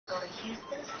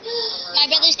My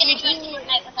brother's gonna try to spend the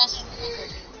night with us.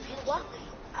 What?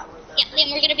 Yeah,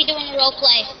 then we're gonna be doing a role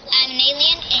play. I'm an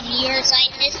alien and you're a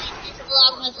scientist,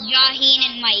 along with Jaheen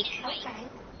and Mike. Okay.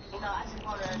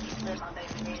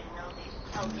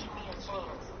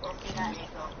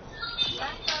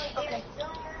 Okay.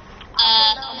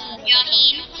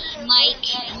 Jaheen, Mike,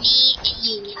 me, and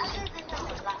you.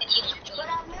 If you want to join.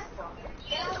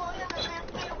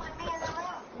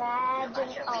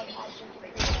 Imagine. Oh, imagine.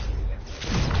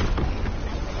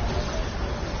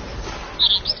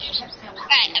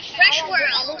 Alright, a fresh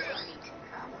world.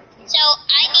 So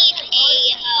I need a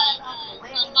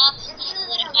box so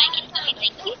that I can find,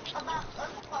 thank you.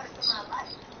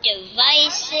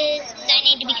 Devices, because I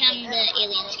need to become the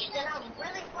alien skin.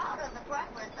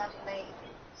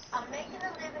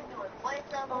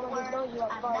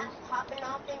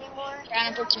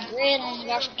 Trying to put some grid on the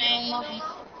gosh dang muffin.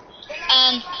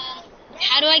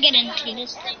 How do I get into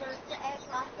this thing?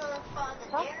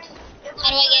 Huh? How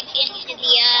do I get into the thing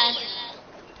here?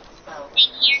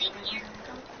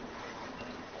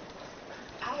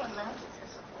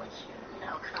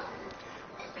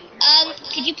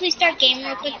 Could you please start game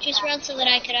real quick, Juice World, so that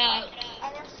I could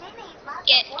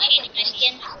change my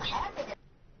skin?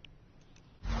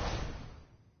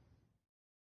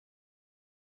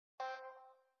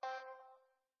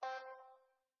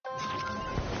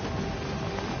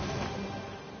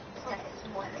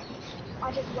 I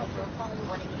just went for a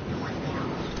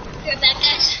You're back,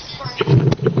 guys.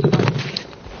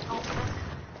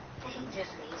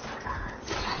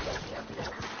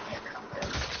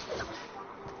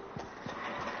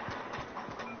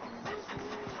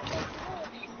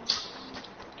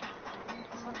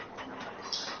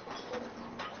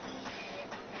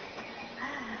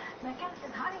 My goodness,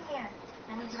 it's hot in here.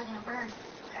 That means we're gonna burn.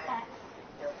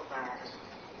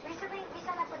 Recently, we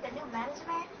signed up with the new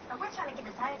management, and we're trying to get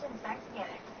the scientists back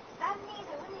together. That means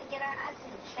that we need to get our asses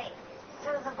in shape.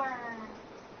 So the burn,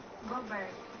 go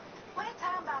burn. What are you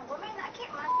talking about, women? I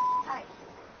keep my tight.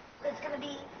 It's gonna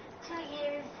be 2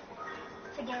 years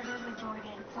together with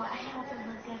Jordan, so I have to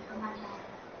look good for my man.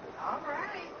 All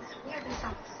right, we gotta do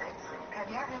something sexy. Have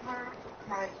y'all ever,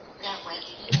 like, got wet?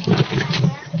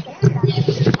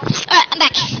 Alright, I'm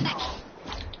back.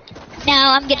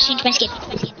 Now I'm gonna change my skin.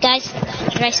 Guys,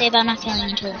 what did I say about not feeling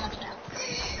into it?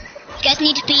 You guys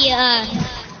need to be,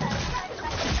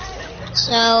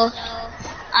 so,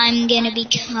 I'm gonna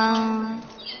become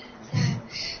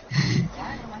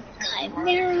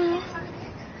Chimera.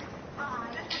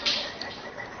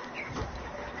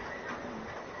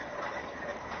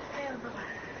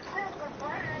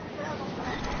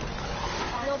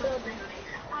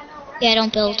 Yeah,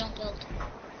 don't build.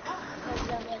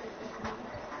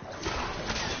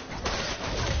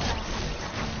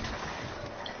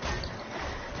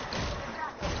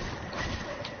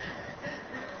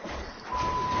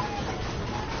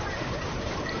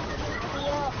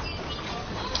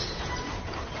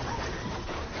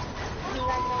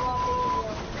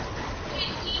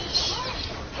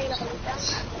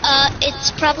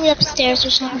 It's probably upstairs or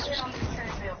something.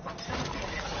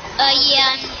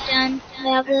 Yeah, I'm done. I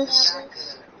have this.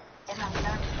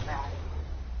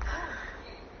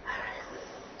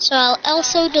 So I'll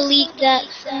also delete that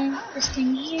thing, this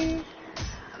thing here.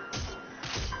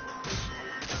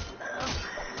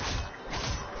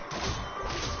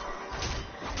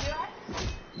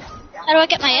 How do I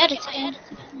get my edits in?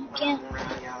 Can't.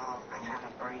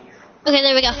 Okay,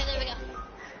 there we go.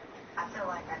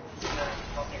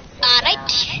 Alright.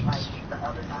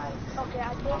 Okay,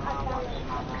 I think I found it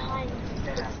kind of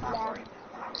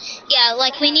Yeah,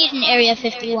 like we need an Area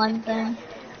 51 thing.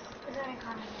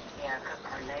 Yeah, because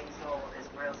her nasal is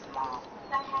real small.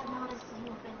 I have noticed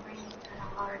you've been breathing kind of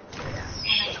hard.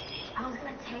 I was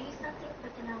gonna tell you something,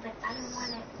 but then I was like, I didn't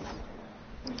want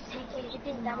to take it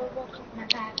in a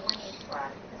bad way.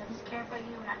 Right. Because I just care for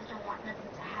you, and I just don't want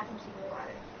nothing to happen to you.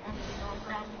 Right. And I'm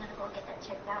glad you're gonna go get that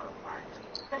checked out. Right.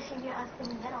 Especially if you're us in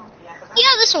the middle. Yeah, 'cause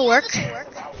Yeah, this will work.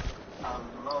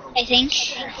 I think.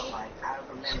 Like, I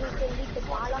remember going to the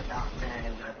doctor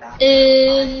and the doctor.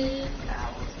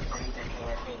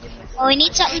 Oh, I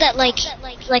need something that like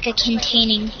a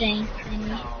containing thing.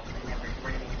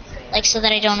 Like so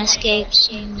that I don't escape.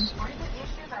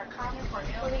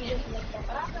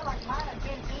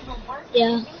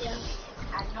 Yeah.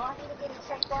 I know I need to get it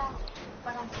checked out,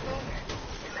 but I'm scared.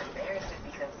 It's embarrassing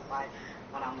because, like,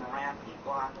 when I'm around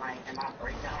people, I'm like, and I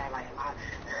break down, like, I'm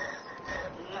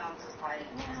just like,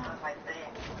 stuff like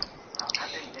that. So I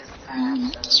think this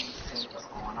time to see what's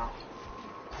going on.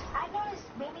 I noticed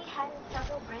Mimi having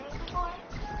trouble breathing before,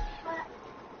 but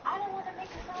I don't want to make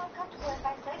her feel uncomfortable if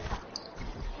I say something.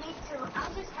 Me too.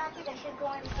 I'm just happy is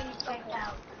going to be checked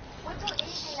out. We'll do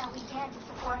anything that we can to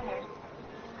support her.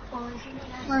 Well, if you need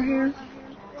us, We're here.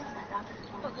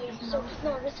 Okay, so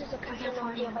no, this is a question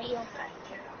over here by here.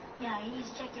 Yeah, you need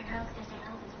to check your health because your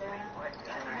health is very important.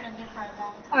 We're gonna give her a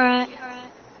long time. Alright.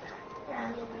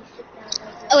 And then we sit down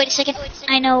right here. Oh, wait a second.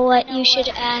 I know what you should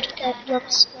add that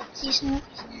looks decent.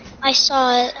 I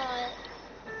saw it.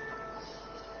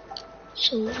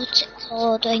 So, what's it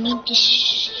called? I need to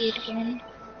see it again.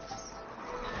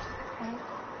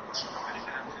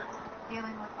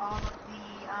 Dealing with all of the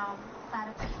side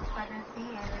effects of pregnancy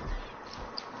and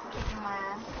kicking my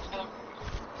ass.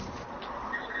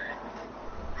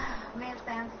 Me and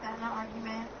Sam's got in an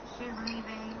argument. She's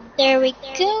leaving. There we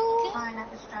go. Trying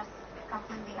not to stress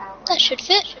completely out. That should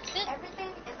fit.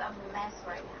 Everything is a mess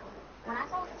right now. When I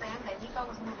told Sam that Nico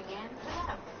was moving in, we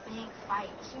had a big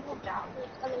fight. She moved out.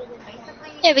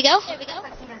 Basically, There we go. it's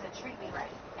like he doesn't treat me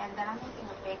right, and that I'm making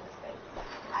a big mistake.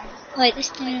 I just Wait, this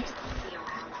thing. be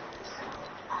around her.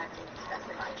 I mean, that's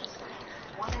the nicest way.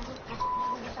 Well, then just get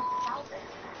the house in.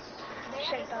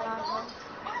 Shake the lava.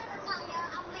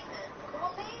 I'm leaving.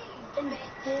 Well, leave. And this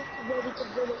is where we can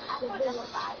really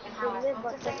live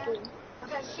what they're doing.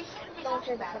 Because she shouldn't be Don't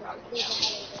talking say bad that. about me.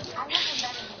 I know him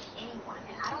better than anyone,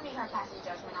 and I don't need her passing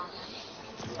judgment on him.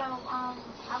 So, I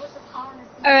was just calling to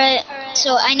see. Alright,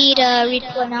 so I need a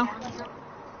replay now.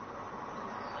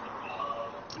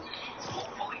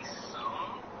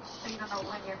 So you don't know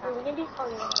when you're We can do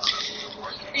color.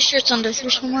 Pretty sure it's under here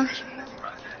somewhere.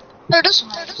 There it is.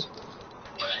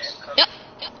 Yep.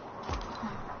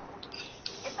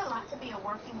 It's a lot to be a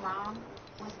working mom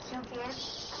with 2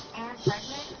 kids and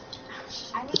pregnant.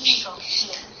 I need Nico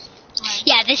here. Right?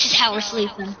 Yeah, this is how we're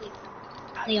sleeping.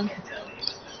 Liam.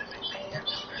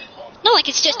 No, like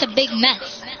it's just a big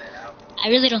mess. I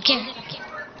really don't care.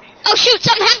 Oh shoot,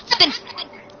 something happened!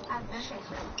 I've been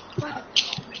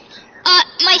patient.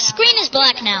 My screen is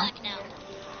black now. I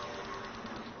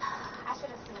should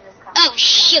have seen this coming. Oh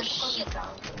shoot.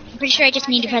 I'm pretty sure I just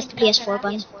need to press the PS4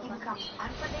 button. He becomes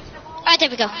unpredictable. Alright, there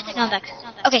we go. Now I'm back.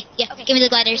 Okay, yeah, give me the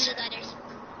gliders.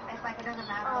 It's like it doesn't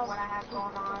matter what I have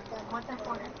going on. What's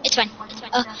important? It's fine.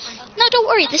 No, don't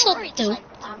worry, this will do.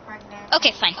 I'm pregnant.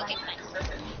 Okay, fine.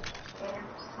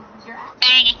 You're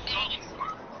acting.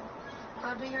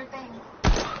 Go do your thing.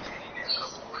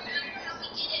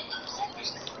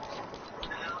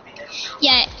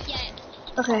 Yeah.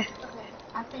 Okay.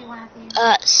 I'll see you when I see you.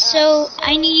 So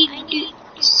I need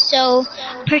so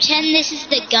pretend this is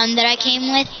the gun that I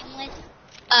came with.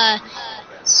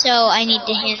 So I need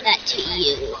to hand that to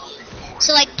you.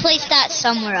 So like place that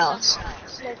somewhere else.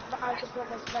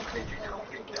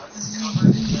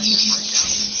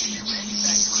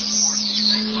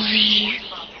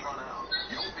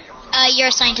 You're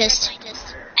a scientist.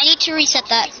 I need to reset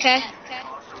that, okay?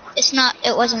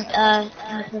 It wasn't, in the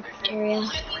perfect area.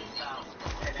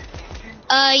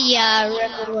 Yeah,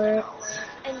 record work.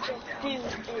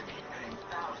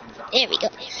 There we go.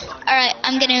 Alright,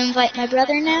 I'm gonna invite my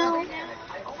brother now.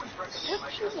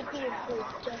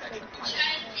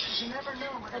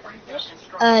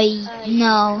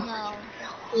 No.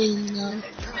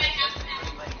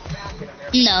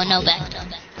 No. No, back.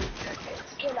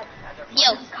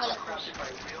 Yo.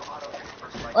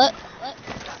 What?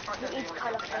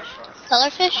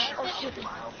 Colorfish?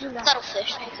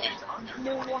 Cuttlefish, okay.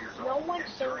 No one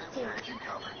says him.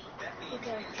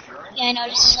 Okay. Yeah, I know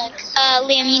this sucks.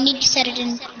 Liam, you need to set it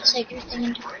inside your thing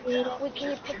and to create it. Wait, can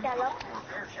you pick that up?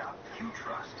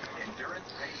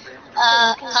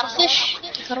 Cuttlefish?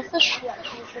 Cuttlefish? Yeah,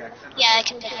 can you pick it up? Yeah, I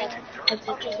can pick it up.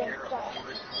 Okay, then stop.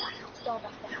 Stop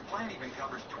back there.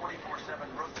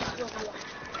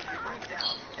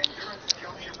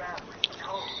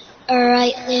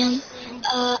 Alright, Liam.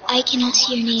 I cannot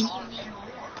see your name.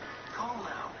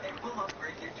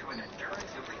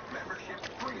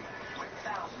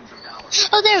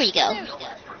 Oh, there we go.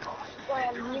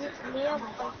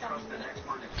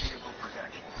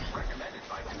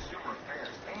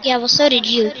 Yeah, well, so did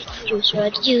you. So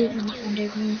did you when you found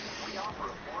everyone.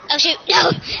 Oh shoot!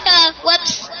 No!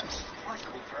 Whoops!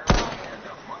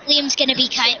 Liam's gonna be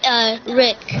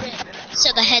Rick.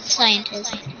 So the head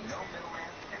scientist.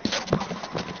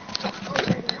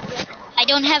 I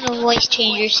don't have a voice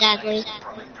changer, sadly.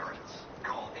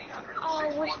 Oh,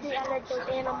 what's the other those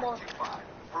animals?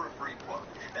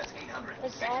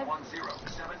 What's the egg?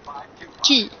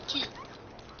 Two.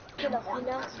 Kill up, you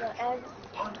know, the egg.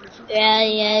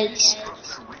 Yeah, it's...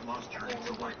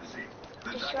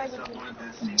 Destroy the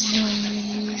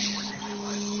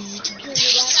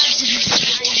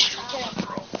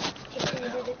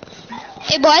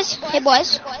Hey boys.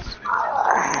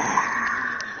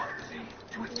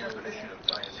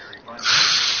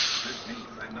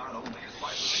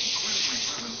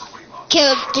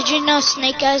 Caleb, did you know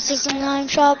Snake Eyes is in the item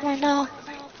shop right now?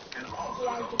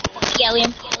 Yeah,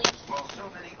 Liam.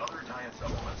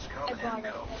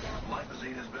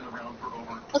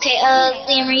 Okay,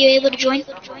 Liam, are you able to join?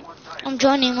 I'm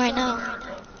joining right now.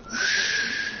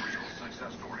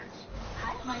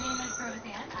 Hi, my name is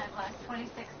Roseanne. I've lost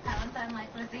 26 pounds on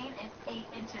lipozene. It's 8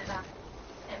 inches off.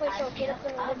 Wait, so Caleb's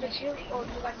gonna live with you, or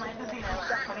you guys Lipozene, I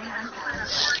lost 29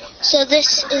 pounds. So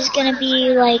this is gonna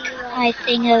be like my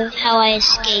thing of how I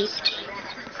escaped.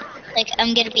 Like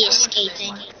I'm gonna be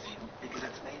escaping.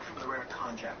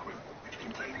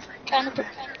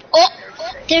 Oh,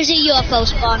 there's a UFO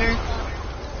spawner.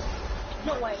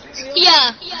 No way.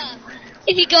 Yeah.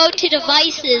 If you go to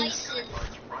devices,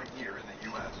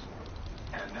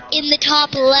 in the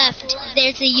top left,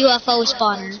 there's a UFO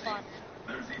spawner.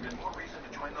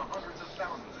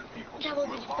 That will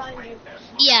be find you.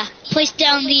 Yeah, place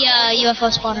down the UFO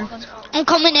spawner. I'm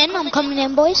coming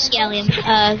in, boys. Yeah, Liam.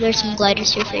 There's some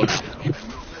gliders here for you.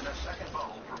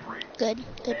 Good.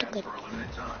 Good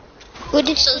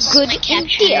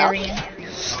India.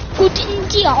 Good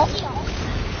India.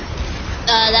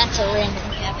 That's a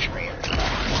random capture area.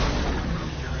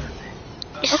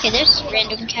 Okay, there's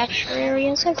random capture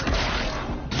areas. And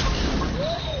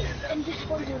this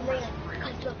one you land.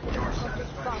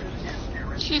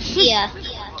 Yeah.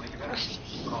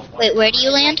 Wait, where do you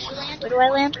land? Where do I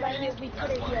land? Right here, we put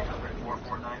it here.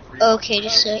 Okay,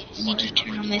 just I need to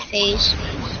turn on my phase.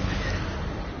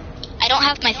 I don't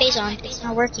have my phase on. It's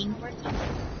not working.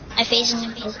 My phase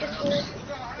isn't working.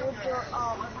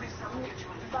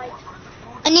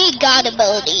 I need God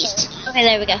abilities. Okay,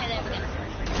 there we go.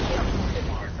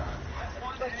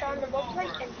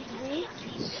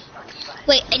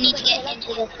 Wait, I need to get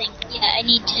into the thing. Yeah, I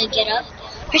need to get up.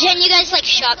 Pretend you guys like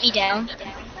shot me down.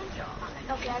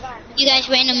 You guys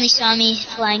randomly saw me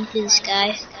flying through the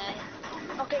sky.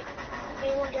 Okay,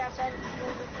 anyone get outside?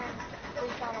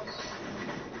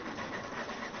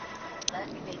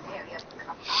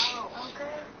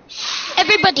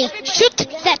 Everybody, shoot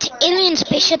that alien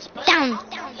spaceship down.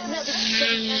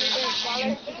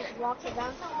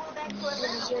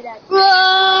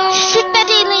 Shoot that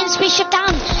alien spaceship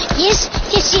down. Yes.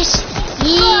 Yes.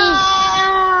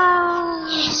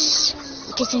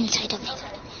 It is inside of me.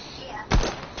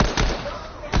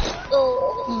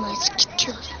 Let's get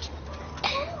to it.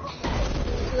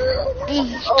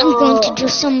 I'm going to do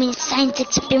so many science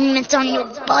experiments on your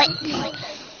butt.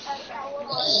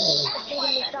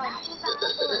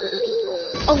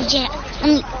 Oh yeah,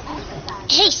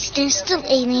 hey, stand still,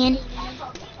 alien.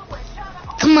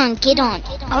 Come on, get on.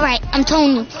 Alright, I'm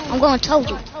telling you. I'm going to tell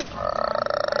you.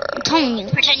 I'm telling you.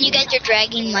 Pretend you guys are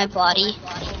dragging my body.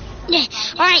 Yeah,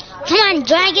 alright, come on,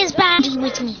 drag his body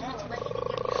with me.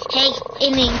 Hey,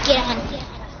 alien, get on.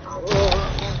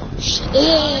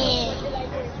 Yeah.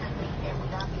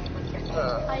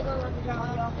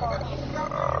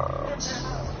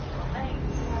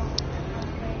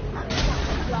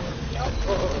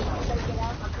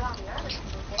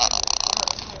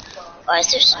 Why is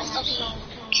there so many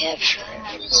capture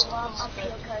areas?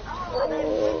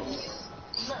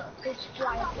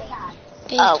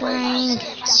 Oh,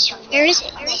 where is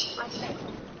it?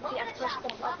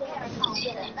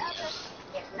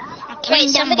 Wait,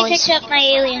 somebody picked up my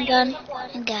alien gun.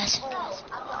 I guess.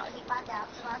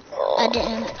 I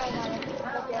didn't.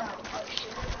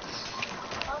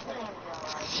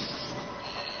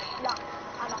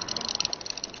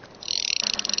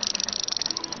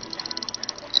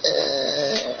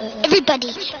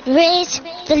 Everybody, raise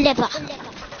the lever.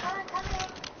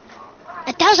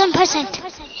 1,000%.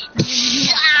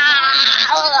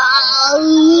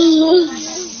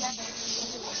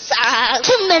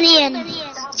 2 million. 8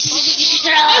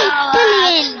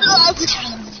 billion.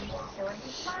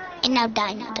 And now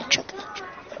die now the trigger.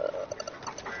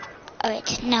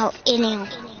 Alright, now alien.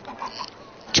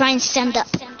 Try and stand up.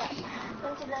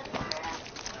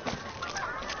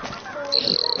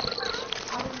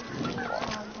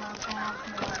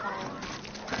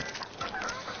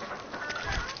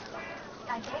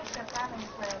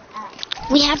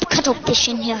 We have cuttlefish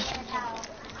in here.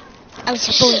 I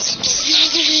suppose.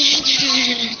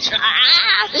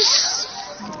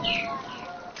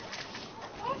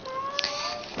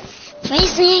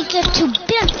 Raise the anchor to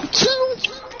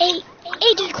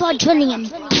 80 quadrillion.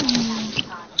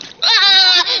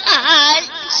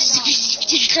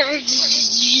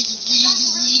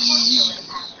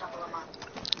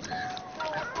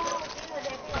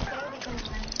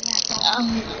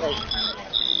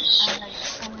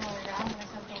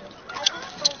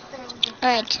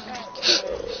 Alright.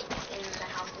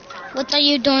 What are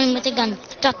you doing with the gun?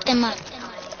 Drop them up.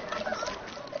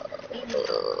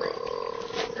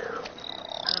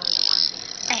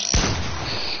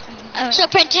 So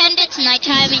pretend it's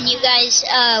nighttime and you guys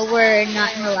were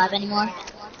not in the lab anymore.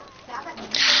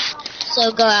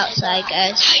 So go outside,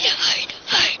 guys. Hide.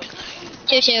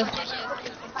 Choo-choo.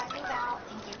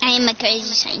 I am a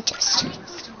crazy scientist.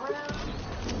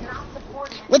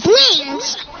 With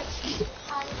wings!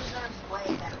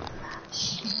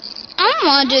 I don't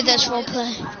want to do this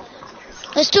roleplay.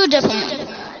 Let's do a different one.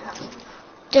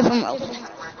 Different roleplay.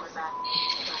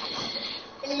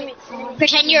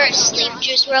 Pretend you're asleep,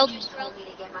 Juice World.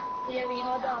 Yeah, we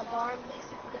hold the alarm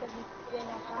because we ran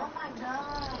out of time.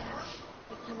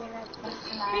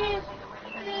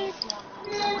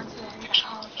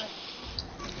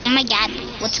 Oh my god,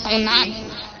 what's going on?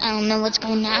 I don't know what's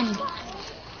going on.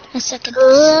 A second.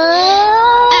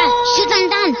 Shoot him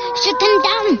down! Shoot him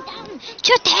down!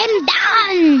 Shoot him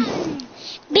down!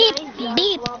 Beep,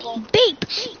 beep, beep,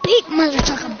 beep,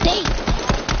 motherfucker, beep!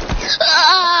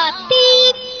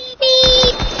 Beep,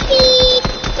 beep, beep,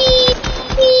 beep,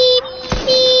 beep,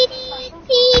 beep,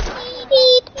 beep,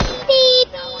 beep, beep,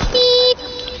 beep.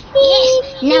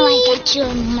 Yes, now I got you,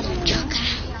 motherfucker.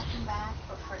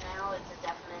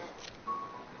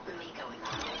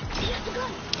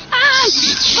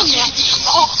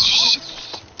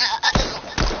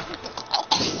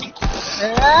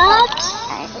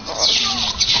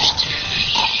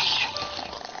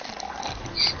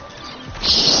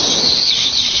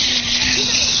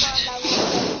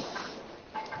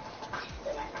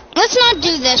 Let's not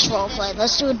do this roleplay.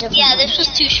 Let's do a different Yeah, one. this was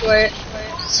too short.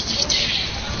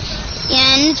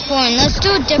 Yeah, and it's boring. Let's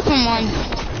do a different one.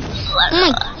 Oh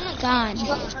my god.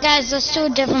 Guys, let's do a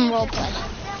different roleplay.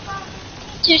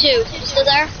 Choo-choo, still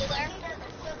there?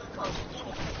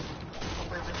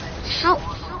 How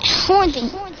are they?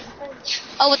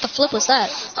 Oh, what the flip was that?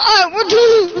 Alright, we're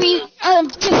doing a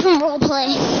different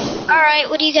roleplay. Alright,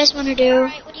 what do you guys want to do?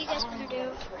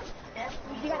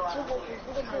 We got two voices.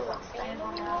 We can do it.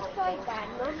 Like that.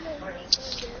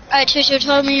 Alright, Choo-choo,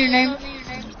 tell me your name.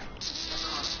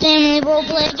 Family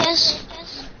roleplay, I guess.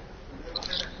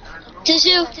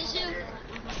 Choo-choo?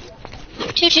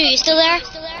 Choo-choo, you still there?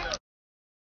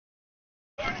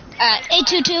 Alright, Hey,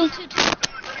 Tutu.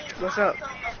 What's up?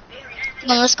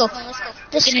 come on, let's go.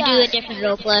 This We're gonna do a different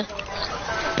roleplay.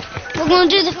 We're gonna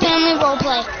do the family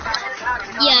roleplay.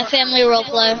 Yeah, family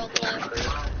roleplay.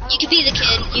 You could be the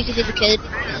kid. You could be the kid.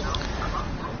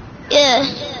 Yeah,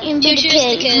 you can be the Choo-choo's kid.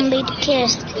 the You can be the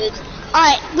kid.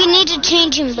 Alright, we need a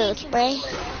changing booth, right?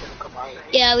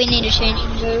 Yeah, we need to change the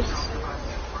booth.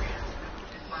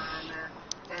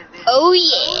 Oh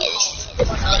yes.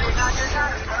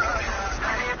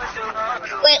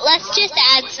 Wait, let's just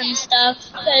add some stuff,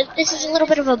 because this is a little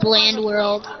bit of a bland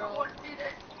world.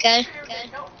 Okay?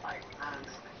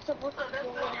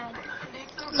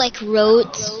 Like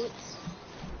roads.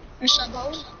 Or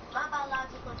something.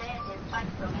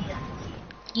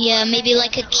 Yeah, maybe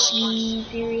like a key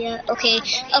area. Okay,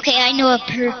 I know a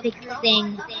perfect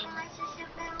thing.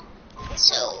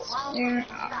 So, there are,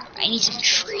 I need some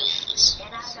trees.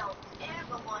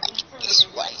 Like this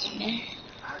one.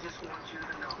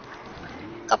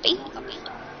 Copy.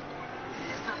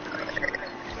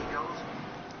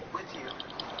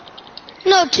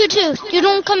 No, Tutu, you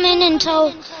don't come in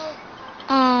until,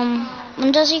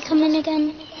 when does he come in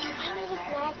again?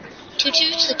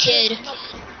 Tutu's the kid.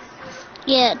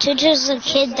 Yeah, Tutu's the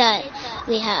kid that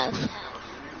we have.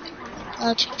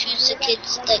 Tutu's the kid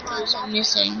that goes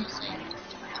missing.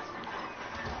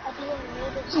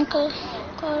 Okay,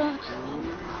 got it.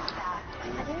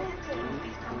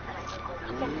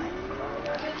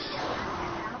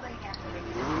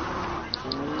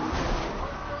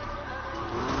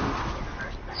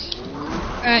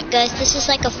 Alright guys, this is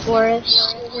like a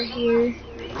forest over here.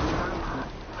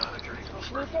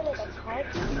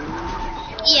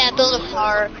 Yeah, build a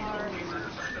park.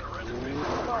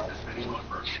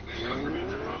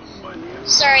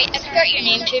 Sorry, I forgot your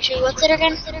name, Tutu. What's it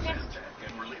again?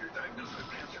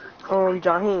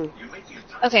 Jaheen.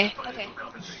 Okay.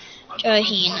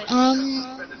 Jaheen.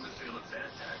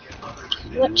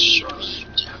 What should we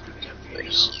do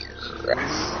here?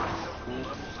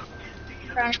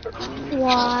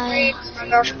 Why?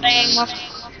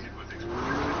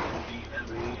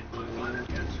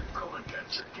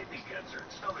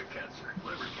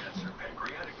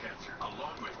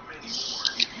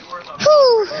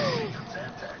 Whew.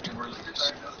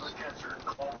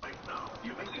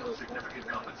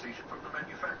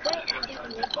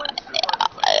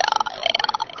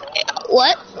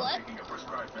 What?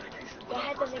 They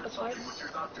had to make a park.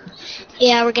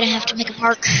 Yeah, we're gonna have to make a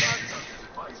park.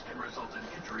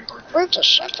 We're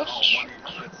just I'm gonna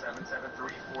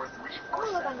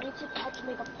look on YouTube how to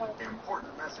make a park.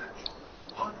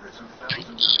 Go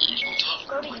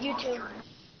to YouTube.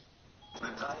 The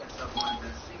diet supplement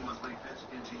that seamlessly fits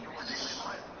into your daily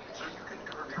life, so you can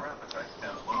curb your appetite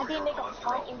and How lower do you your make a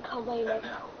part cholesterol. in Kuwait? And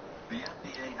now, the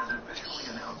FDA has officially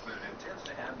announced that it intends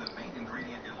to add the main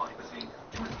ingredient in lysine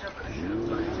to its definition of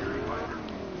dietary fiber.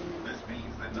 This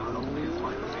means that not only is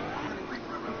lysine clinically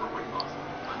proven for weight loss,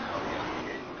 but now the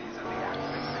FDA believes that the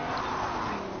activated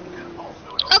ingredient can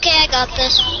also help. Okay, I got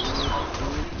this.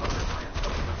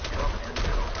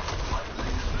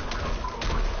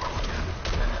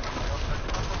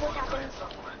 What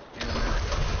happens?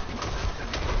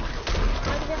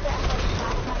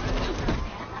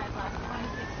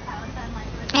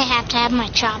 I have to have my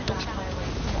chopper.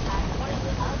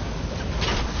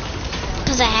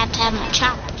 Because I have to have my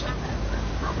chopper.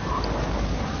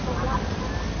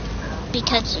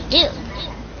 Because you do.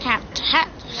 Have to have.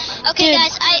 Okay, Dude,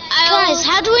 guys, Guys,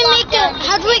 how do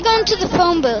we go into the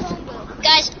phone booth?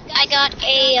 Guys, I got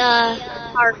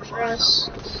a card for us.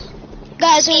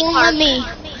 Guys, it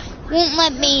won't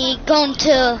let me go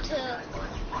into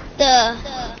the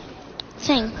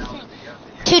thing.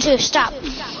 Tutu, stop.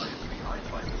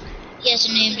 Yes,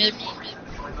 a name, dude.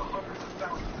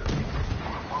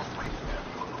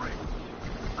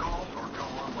 Call or go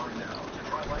online now to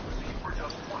try lysine for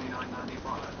just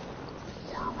 $29.95.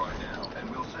 Order right now, and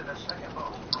we'll send a second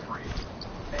bottle for free.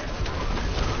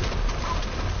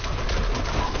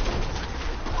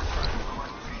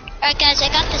 Alright, guys, I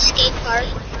got the skate park.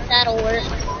 That'll work,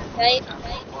 right?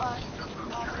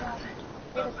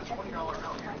 That's a $20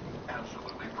 value,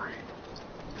 absolutely free.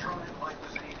 Try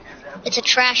lysine is It's a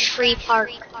trash-free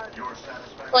park. your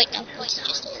satisfaction. Wait, no, it's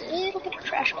just a little bit of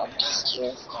trash on this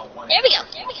here. There we go.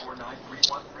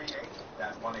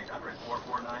 That's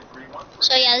 1-800-449-3133.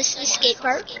 So yeah, this is the skate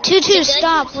park. Tutu,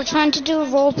 stop. We're trying to do a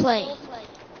role play.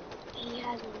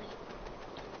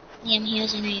 Yeah, he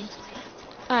has a name.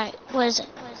 Alright, what is it?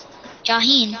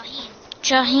 Jaheen.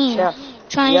 Jaheen. Yeah.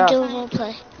 Trying Yeah. to do a role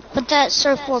play. Put that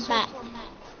surfboard back.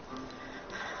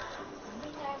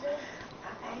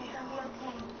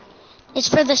 It's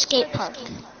for the skate park.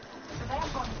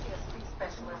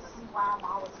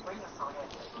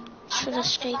 It's for the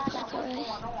skate park, alright.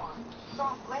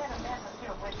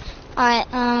 Alright,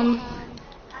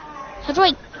 how do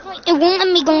I... It won't let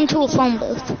me go into a phone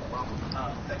booth.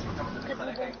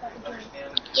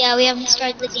 Yeah, we haven't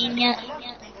started the game yet.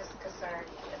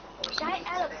 Should I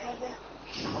add a present?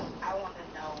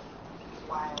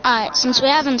 Alright, since we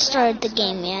haven't started the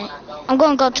game yet, I'm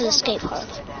gonna go to the skate park.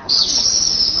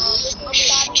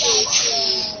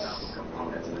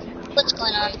 What's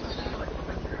going on?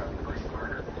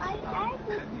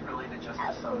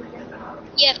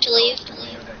 You have to leave.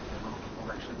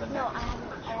 No, I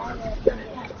haven't.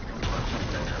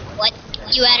 What?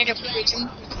 You added a prison?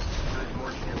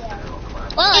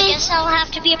 Well, I guess I'll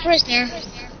have to be a prisoner.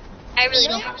 I really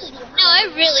don't. No, I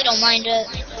really don't mind it.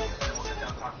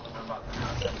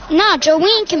 Nah,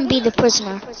 Jolene can be the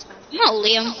prisoner. No,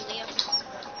 Liam.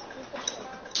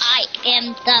 I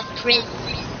am the prison.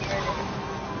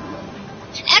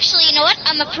 Actually, you know what?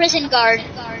 I'm a prison guard.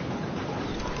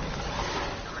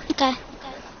 Okay.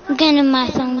 I'm getting in my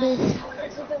phone booth.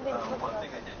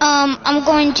 I'm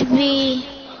going to be...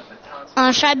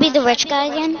 should I be the rich guy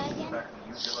again?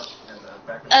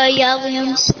 Yeah,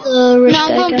 Liam's the rich No, I'm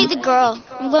guy going to again. be the girl.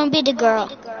 I'm going to be the girl.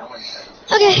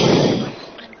 Okay.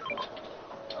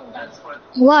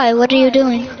 Why? What are you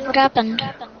doing? What happened?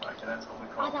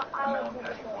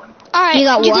 Alright, You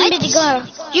got can what? be the girl.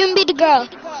 You can be the girl.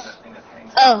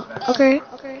 Oh, okay.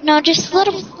 No, just let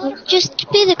him. Just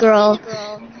be the girl.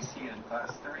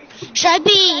 Should I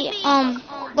be,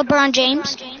 LeBron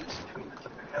James?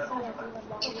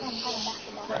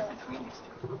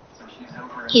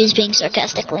 He was being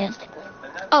sarcastic, Liam.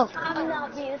 Oh. I'm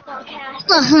not being sarcastic.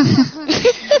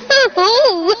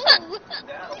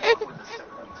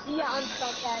 Yeah, I'm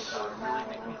sarcastic.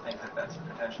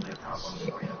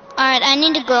 Alright, I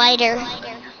need a glider.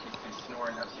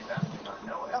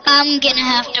 I'm gonna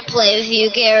have to play a few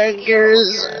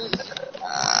characters.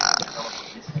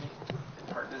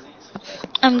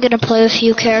 I'm gonna play a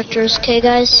few characters, okay,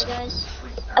 guys?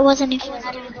 I wasn't even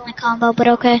ready with my combo, but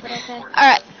okay.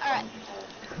 Alright.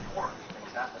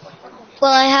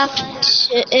 Well, I have to.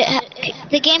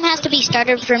 The game has to be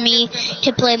started for me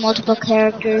to play multiple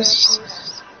characters.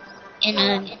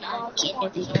 And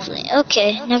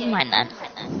okay, never mind that.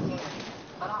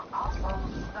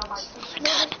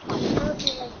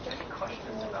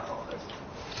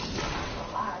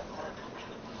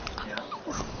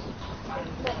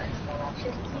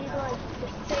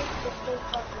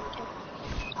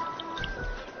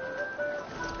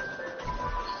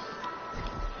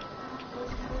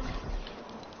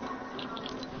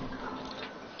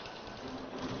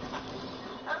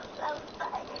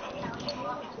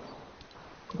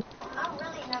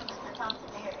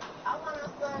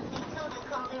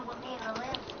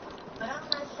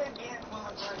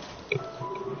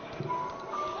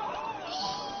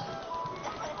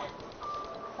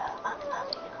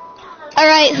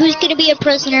 Alright, who's gonna be a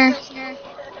prisoner?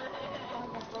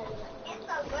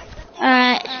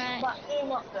 Alright.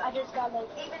 But I just got like,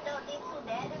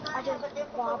 I just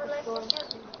robbed a store.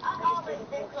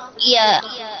 Yeah,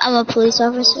 I'm a police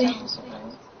officer.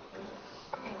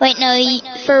 Wait, no,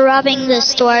 for robbing the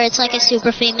store, it's like a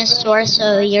super famous store,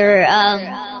 so you're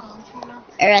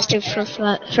arrested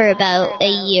for about a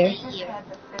year.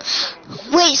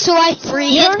 Wait, so I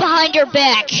free her? Hands behind your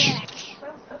back.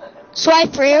 So I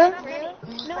free her?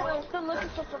 No, I'm still looking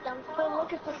for something. I'm still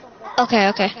looking for something. Okay.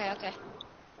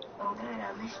 Oh, good,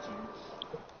 I missed you.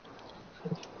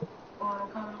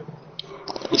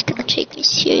 He's gonna take me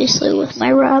seriously with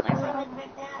my rob. How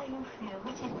you feel?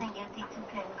 We just think empty two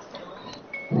pennies.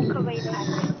 So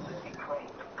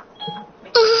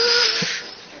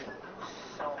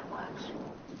much.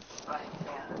 Right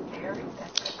now, very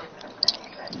that's a different thing.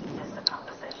 That's just a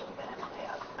conversation we're gonna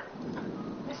have.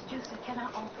 Miss Juicy, can I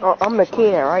offer Oh, I'm the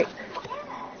kid, right?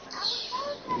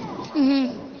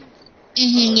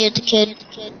 You're the kid.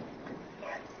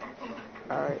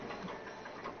 Alright.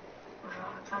 I'll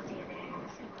talk to you there and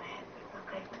see what happens,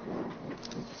 okay?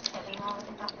 Have you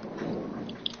already talked to me?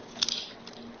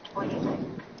 What do you think?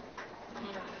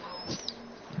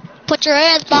 Put your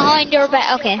hands behind your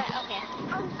back. Okay.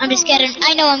 I'm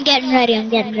getting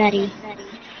ready.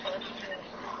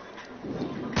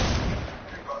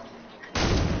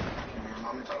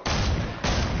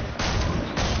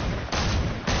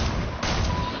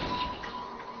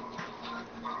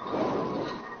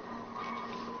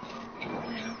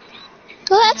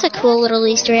 Oh, that's a cool little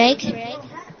Easter egg.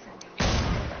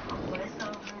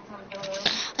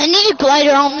 I need a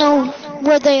glider. I don't know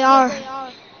where they are.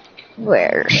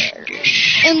 Where?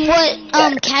 In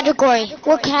what category?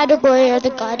 What category are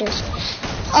the gliders?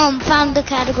 Found the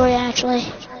category actually.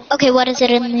 Okay, what is it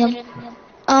in the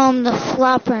the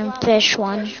flopper and fish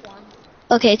one.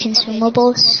 Okay,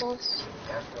 consumables.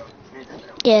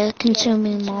 Yeah,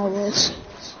 consumables.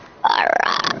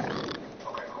 Alright.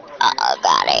 Oh,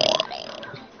 got it.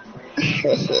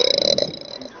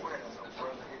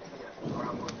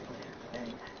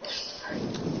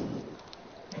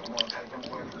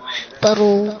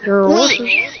 Bottle girls.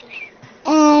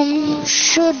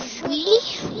 Should we?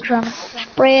 Trying to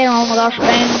spray it. Oh my gosh,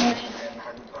 bang.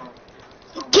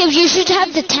 Gibbs, you should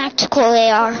have the tactical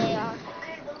AR.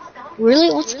 Really?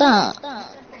 What's that?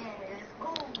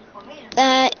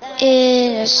 That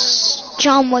is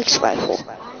John Wick's rifle.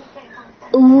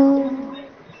 Ooh.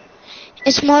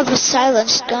 It's more of a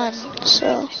silenced gun,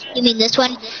 so. You mean this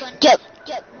one? Yep.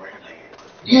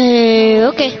 Hey,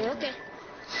 okay.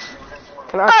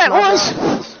 Can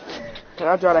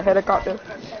I drive a helicopter?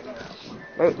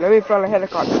 Let me fly a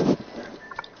helicopter.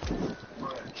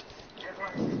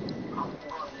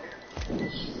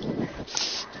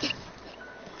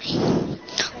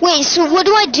 Wait, so what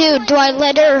do I do? Do I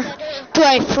let her, do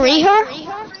I free her?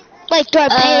 Like, do I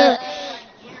pay her?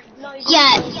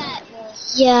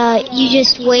 Yeah, you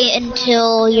just wait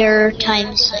until your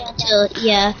time's,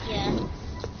 yeah.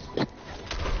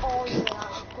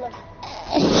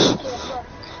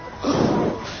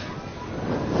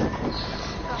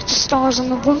 The stars on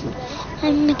the roof.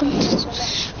 I make them.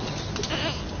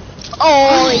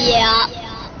 Oh, yeah.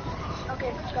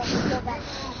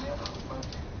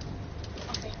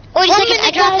 Wait a second,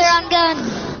 I dropped the wrong gun.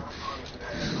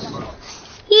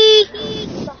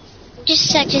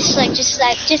 Just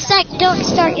a sec, don't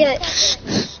start yet.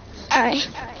 Alright,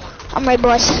 I'm ready,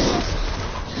 boys.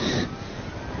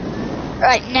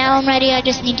 Alright, now I'm ready, I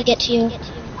just need to get to you.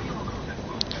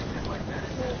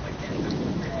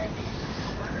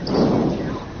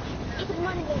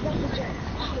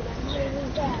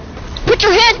 Put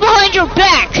your hands behind your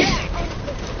back!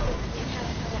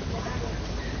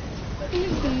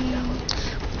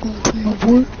 Going to my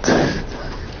work.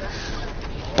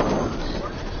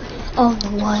 Oh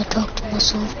no, I talked to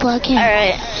myself, but I can't.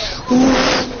 Alright.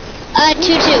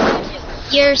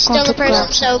 2-2. You're still a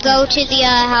person, so go to the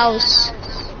house.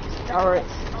 Alright.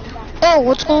 Oh,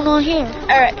 what's going on here?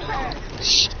 Alright.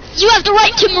 You have the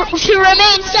right to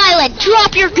remain silent.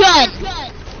 Drop your gun.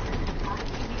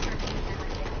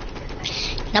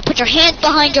 Now put your hands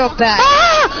behind your back.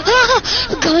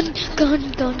 Gun.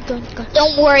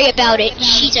 Don't worry about it.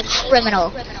 She's a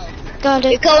criminal. Got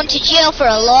it. You're going to jail for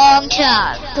a long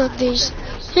time. Got this.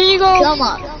 Here you go. Come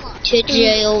on. To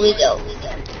jail we go.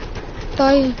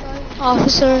 Bye,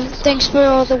 officer. Thanks for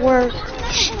all the work.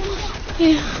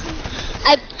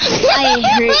 I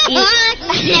hurt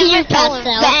you. You passed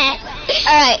out.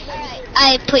 Alright.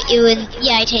 I put you in.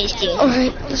 Yeah, I tased you.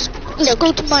 Alright. Let's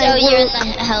go to my work. You're in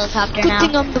the helicopter now. Good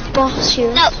thing I'm the boss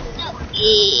here. No. I'm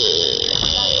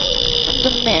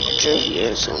the manager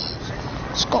here, so.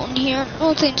 Let's go in here.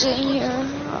 Nothing's in here.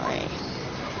 Alright.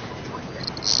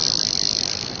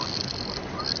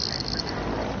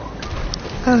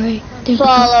 Alright.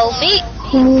 Follow me.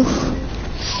 Oof.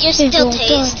 You're still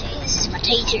tasty. This is my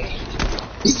taser.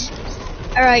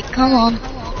 Alright, come on.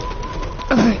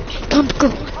 Alright. Time to go.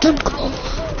 Time to go.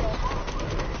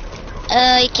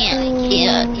 You can't.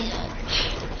 Yeah.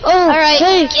 Oh, Alright,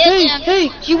 hey, get hey, down. hey.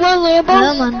 You want a Lambo?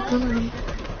 Come on, come on.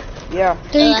 Yeah.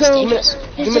 There you That's go. dangerous. Give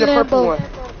Here's me the a purple Lambo. one.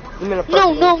 Give me the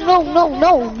purple No,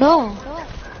 one. no.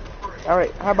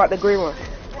 Alright, how about the green one?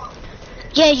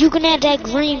 Yeah, you can have that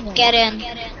green one. Get in.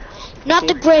 Not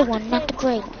the gray one, not the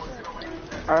gray one.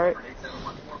 Alright.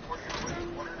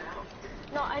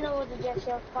 No, I know what the jet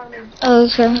shell farming.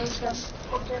 Okay.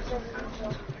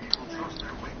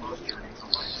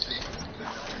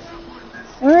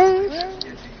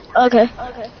 Okay.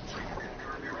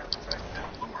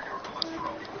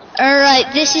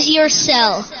 Alright, this is your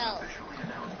cell.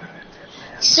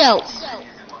 So,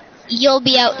 you'll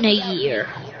be out in a year.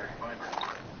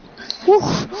 Whew.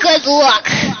 Good luck.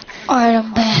 Alright,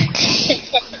 I'm back.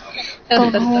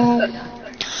 Going home.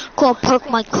 Go park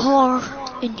my car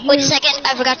in here. Wait a second,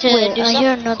 I forgot to Wait, do I something.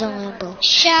 hear another Lambo.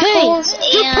 Shackles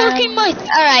Hey, you're parking my...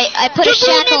 Alright, I put a You're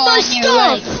ruining shackle my on your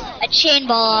leg. stuff. A chain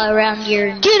ball around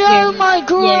your... Get out of my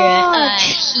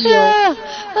garage. heel.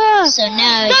 So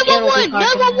now it'll be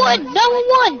 911,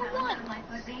 911.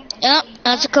 Yep,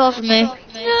 that's a call from me.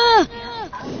 Yeah.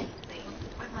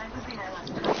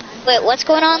 Wait, what's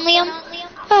going on, Liam?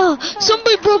 Oh,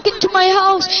 somebody broke into my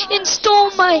house and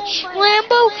stole my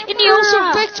Lambo, and he also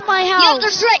wrecked my Yeah, house.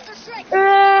 that's right.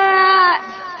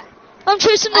 I'm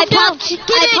chasing them down.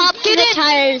 I popped get the in.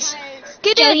 tires.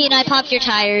 Get Jody in. and I popped your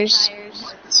tires.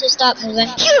 So stop moving.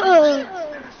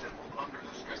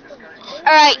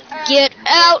 Alright, get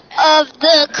out of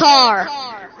the car.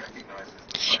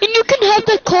 And you can have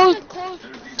that car,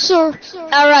 sir.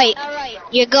 Alright,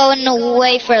 you're going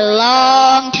away for a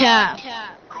long time.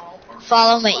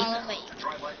 Follow me.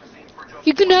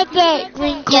 You can have that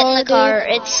green car. Get in the car. there.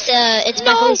 It's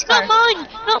my No, police car. not mine.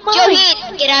 Not mine.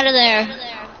 Joey, get out of there.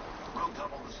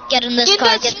 Get in this Get car.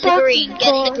 that Get in the sparky green.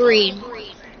 Get in the car. green.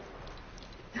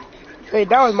 Wait,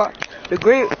 that was my the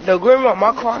green one,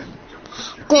 my car.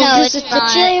 Go No, visit it's the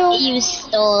not. jail. You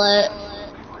stole it.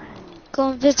 Go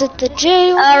and visit the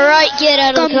jail. Alright, get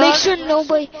out Go of the car. make sure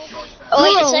nobody. Oh,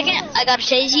 wait a Hello. second. I gotta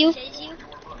chase you.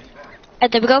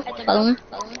 Alright, there we go. Follow me.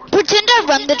 Pretend I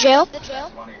run the jail.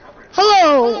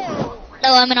 Hello.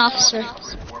 No, I'm an officer.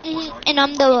 And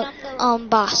I'm the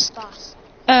boss.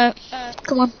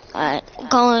 Come on. I'm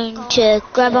going to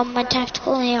grab on my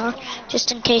tactical AR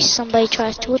just in case somebody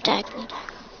tries to attack me.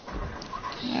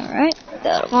 Alright.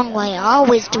 One way, I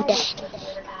always do that.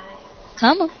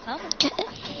 Come on.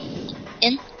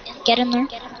 In. Get in there.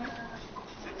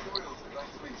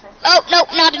 Oh, no,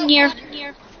 not in here.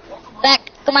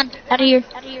 Back. Come on. Out of here.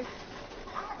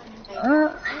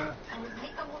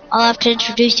 I'll have to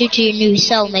introduce you to your new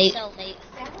cellmate.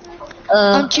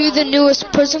 Aren't you the newest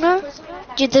prisoner?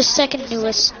 You're the second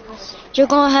newest. You're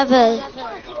gonna have a...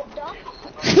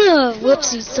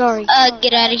 Whoopsie, sorry.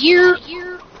 Get out of here.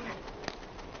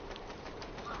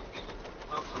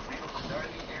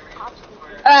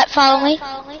 Alright, follow me.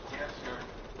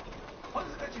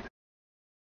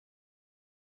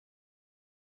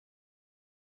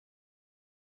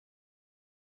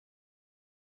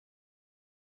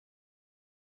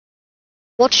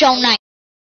 What's your name?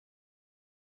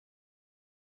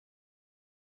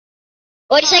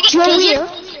 Wait a second, Joey,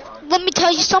 Taser. let me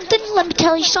tell you something.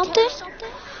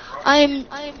 I'm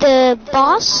the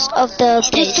boss of the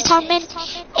police department,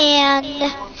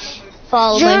 and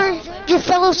Follow me. your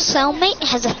fellow cellmate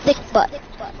has a thick butt.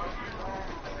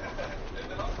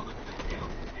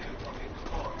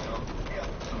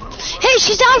 Hey,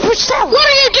 she's out of her cell. What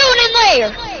are you doing in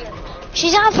there?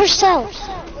 She's out of her cell.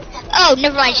 Oh,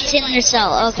 never mind. She's in her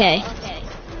cell. Okay.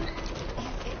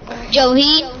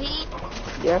 Joey,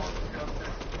 Yes.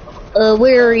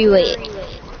 where are you at?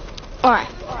 Alright.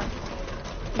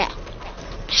 Now.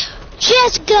 She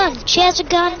has a gun. Drop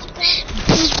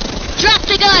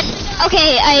the gun.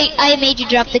 Okay, I made you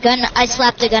drop the gun. I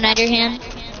slapped the gun out of your hand.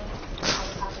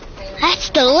 That's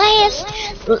the last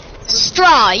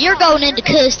straw. You're going into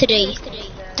custody.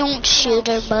 Don't shoot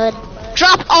her, bud.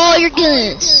 Drop all your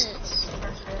guns.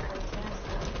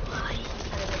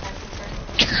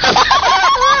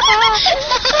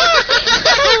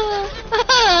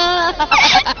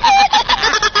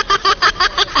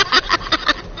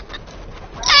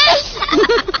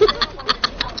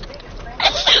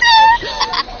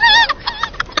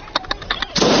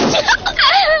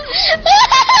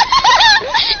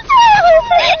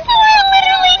 We're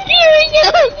literally tearing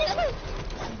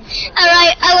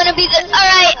wanna be the.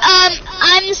 Alright,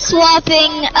 I'm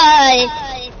swapping,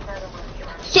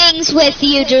 things with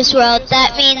you, Juice World.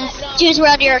 That means, Juice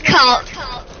World, you're a cop.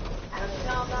 No,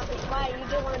 I'm not being quiet. You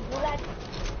didn't want to do that?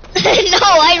 No,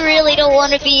 I really don't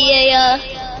want to be a,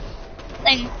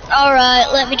 thing.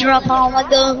 Alright, let me drop all my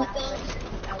guns.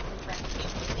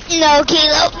 No,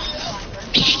 Caleb.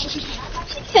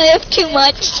 I have too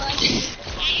much.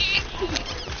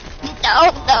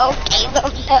 No,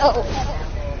 Caleb, no.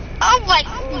 Oh my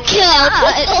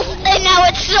god. And now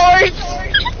it's swords.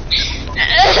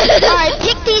 Alright,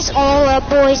 pick these all up,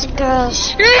 boys and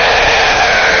girls.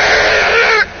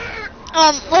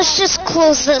 Let's just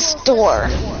close this door.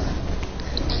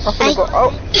 I'm finna go. Oh,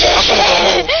 I'm finna go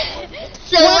home.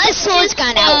 So let's just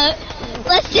got out.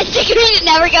 Let's disagree to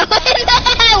never go in.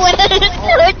 When the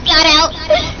sword got out.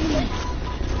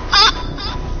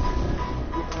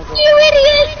 You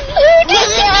idiot! Who did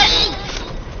that?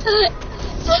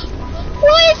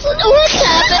 What's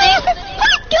happening?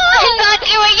 I'm not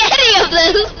doing any of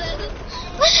this.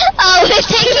 Oh, it's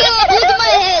taking. Look at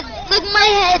my head. Look at my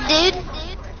head, dude.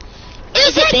 It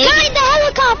was that guy in the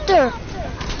helicopter.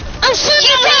 I'm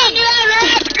shooting him.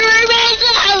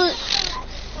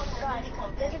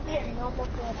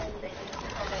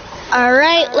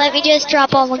 Alright, let me just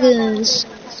drop all my guns.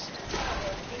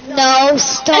 No,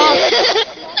 stop.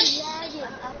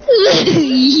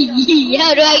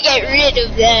 How do I get rid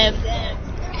of them?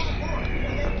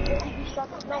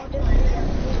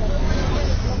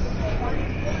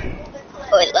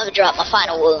 Oh, wait, let me drop my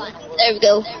final one. There we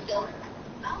go.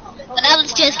 And now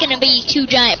it's just gonna be 2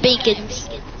 giant beacons.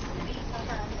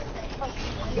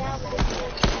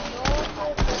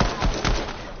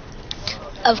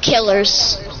 Of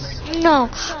killers. No.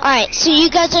 Alright, so you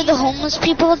guys are the homeless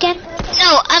people again?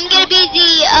 No, I'm gonna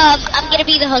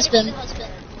be the husband.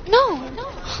 No.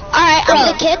 Alright, I'm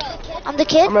the kid. I'm the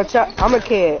kid. I'm a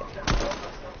kid.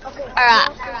 Alright.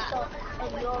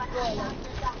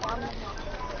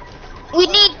 We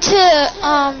need to,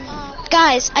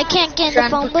 guys, I can't get in the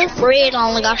phone booth. Bread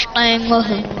on the gosh dang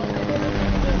muffin.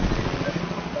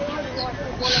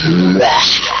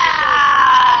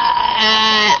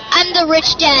 I'm the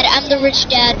rich dad. I'm the rich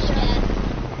dad.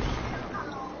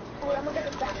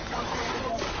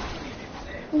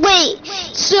 Wait,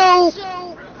 so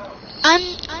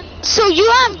you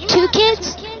have 2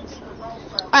 kids?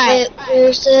 Alright,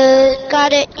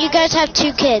 got it. You guys have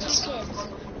 2 kids.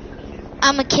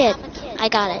 I'm a kid. I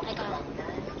got it.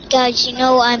 Guys, you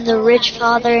know I'm the rich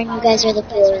father and you guys are the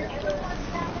poor.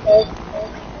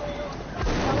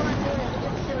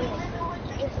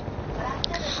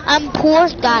 I'm poor.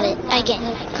 Got it. I get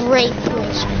great poor.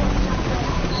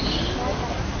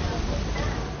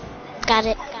 Got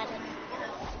it.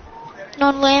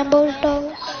 No Lambos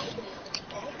though.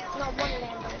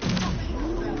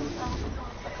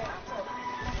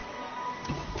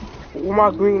 Where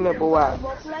my green Lambo at?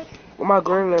 Where my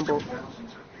green Lambo?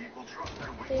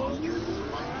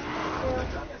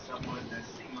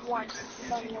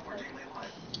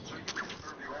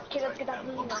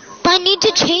 I need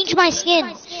to change my skin.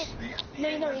 No,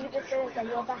 you just said that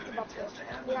you're basketball player.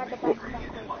 You're not the basketball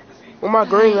player. Where my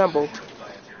green Lambo?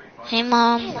 Hey,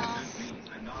 Mom.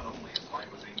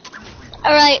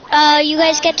 Alright, you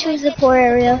guys get to the poor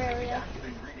area.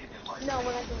 No,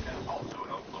 we're not doing that.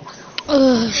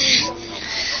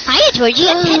 Hiya, Georgie,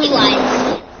 I'm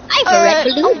Pennywise. I have a red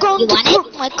balloon. I'm going You to want it? park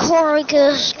my car, I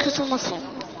guess, because I'm a phone.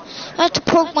 I have to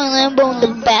park my Lambo in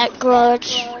the back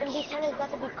garage. And he said it's got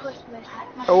to be Christmas.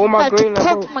 Oh, where I my have to green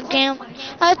park Lambo? my cam.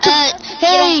 I have to.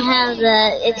 You don't have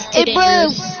the, it's too Hey, bro.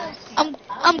 dangerous.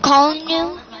 I'm calling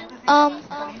you.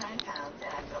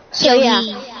 So yeah.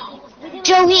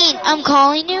 Joeen, I'm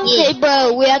calling you. Yeah. Hey,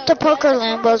 bro, we have to park our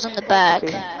Lambos in the back. We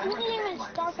didn't even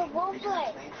start the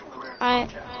roleplay.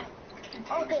 Alright.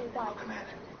 Okay, guys.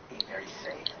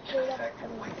 Caleb,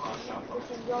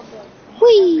 this is your bill.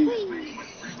 Whee.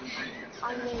 I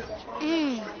made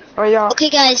it. Oh, yeah. Okay,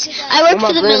 guys, I work Where for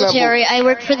my the green military. I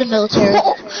work for the military.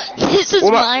 This is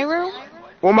Where my- my room?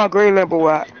 Where my green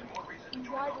Lambo at?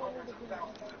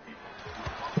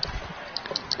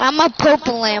 I'm a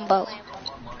purple Lambo.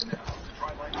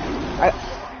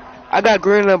 I got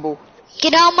green Lambo.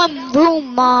 Get out my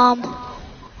room, Mom.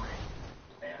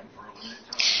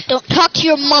 Don't talk to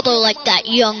your mother like that,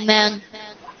 young man.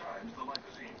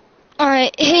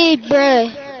 Alright, hey,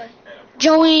 bruh.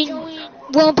 Joey,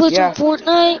 wanna play Yeah. some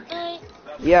Fortnite?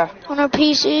 Yeah. On our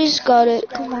PCs? Got it,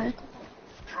 come on.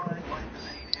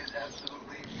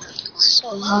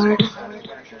 So hard.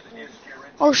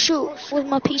 Oh shoot, with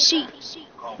my PC.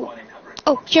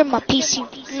 Oh, here my PC.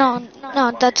 No,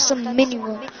 that's the mini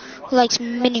room. Who likes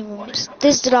mini rooms?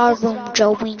 This is our room,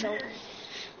 Joey.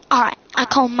 Alright, I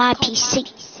call my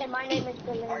PC. And my name is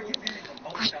Delaney.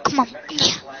 Alright, come on.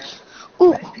 Yeah.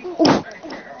 Ooh, ooh.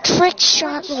 Trick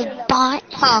shot, little bot.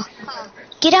 Huh.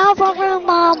 Get out of our room,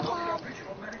 Mom.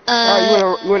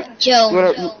 Joe.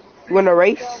 You wanna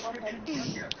race?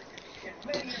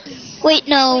 Wait,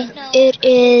 no. It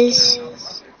is...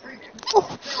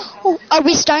 Oh, are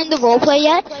we starting the roleplay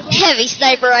yet? Heavy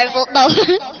sniper rifle. No.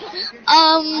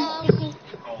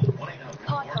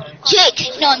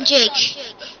 Jake. No, I'm Jake.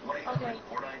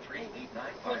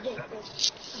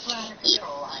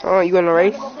 Oh, you wanna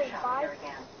race? 5,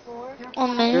 4, Oh,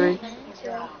 man. 3. 2,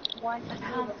 1.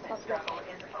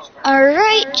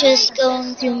 Alright, just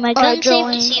going through my gun Alright, safe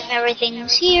Joey. to see if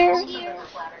everything's here.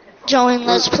 Join,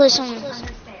 let's play some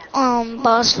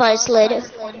boss fights later.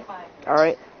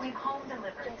 Alright. We've home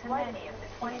delivered to many of the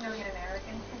 20 million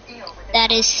Americans who deal with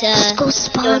That is, Let's go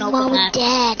spy don't on open Mom and that.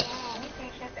 Dad.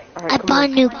 Alright, I come bought a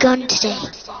on. new gun today.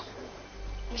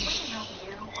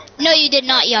 No, you did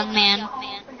not, young man. for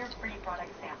your free product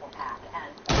sample pack and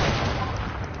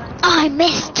I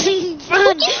missed.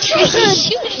 Run! You tried to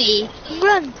shoot me.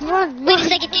 Run. Wait a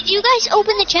second, did you guys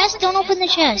open the chest? Don't open the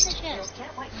chest.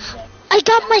 I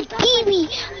got my BB.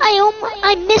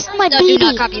 I missed my No, do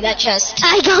not BB. copy that chest.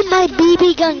 I got my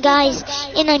BB gun, guys,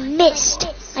 and I missed.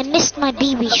 I missed my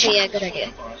BB Okay, shot. yeah, good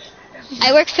idea.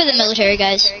 I worked for the military,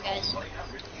 guys.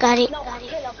 Got it.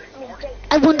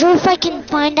 I wonder if I can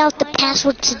find out the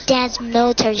password to Dad's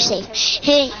military safe.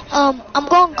 Hey, I'm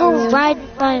gonna go ride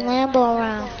my Lambo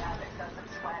around.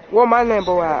 Where my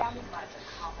Lambo at?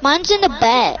 Mine's in the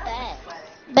back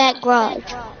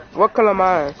garage. What color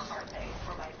mine?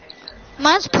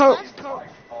 Mine's purple.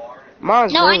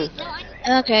 Mine's No, green.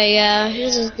 Okay, yeah,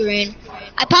 his is green.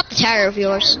 I popped the tire of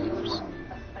yours.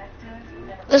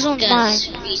 This one's mine.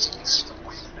 Reasons.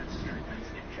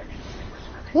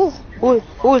 Who's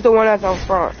the one that's on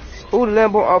front? Who's the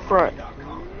Lambo up front?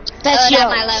 That's not yours.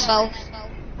 my Lambo.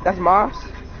 That's mine?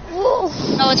 Whoa.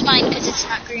 No, it's mine because it's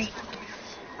not green.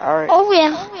 Alright. Oh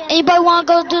yeah. Anybody want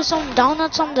to go do some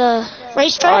donuts on the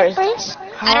racetrack? Alright. Race?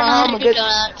 I don't know how to do get,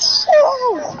 donuts.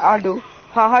 I do.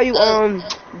 How you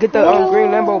get the green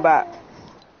Lambo back?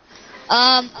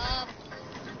 I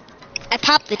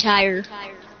popped the tire.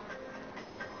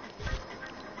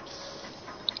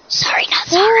 Sorry, not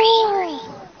sorry.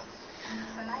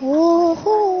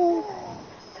 Woohoo.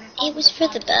 It was for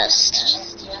the best.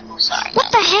 Sorry.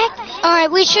 What the heck?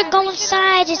 Alright, we should go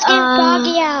inside. It's getting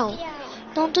foggy out.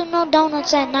 Don't do no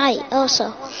donuts at night,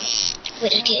 also.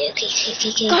 Wait, okay.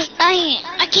 Cause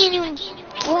I can't even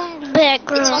boom the back It's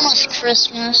garage. almost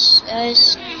Christmas,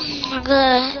 guys. Oh my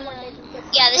god.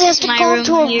 Yeah, We this have is to my go room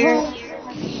to a here. room.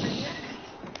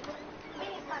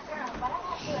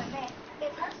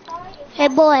 Hey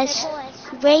boys,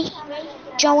 Ray,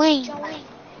 Joanne,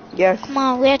 Yes. come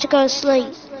on, we have to go to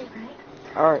sleep.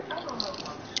 Alright.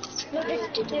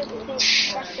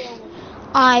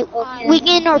 Alright, we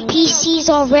getting our PCs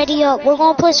already up. We're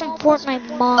gonna play some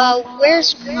Fortnite, Mom.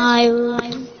 Where's my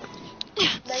room?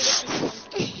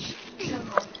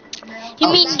 You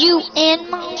mean you and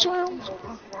Mom's room?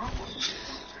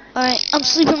 Alright, I'm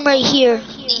sleeping right here.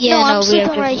 Yeah, no, I'm we sleeping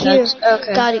have right here. different beds.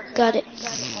 Okay. Got it.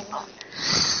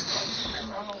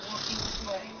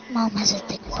 Mom has a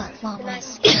thick butt. Mom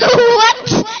has. What?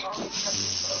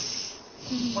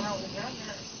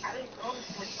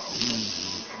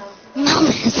 Mom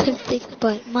has a thick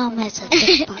butt. Mom has a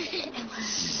thick butt.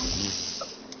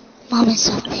 Mom is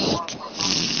so big.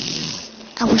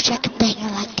 I wish I could bang her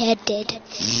like Dad did.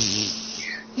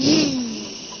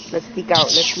 Let's sneak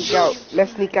out.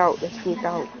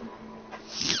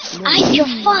 I'm your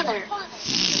father.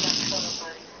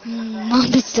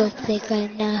 Mom is so thick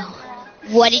right now.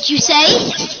 What did you say?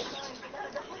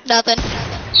 Nothing.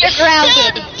 You're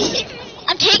grounded.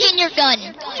 I'm taking your gun.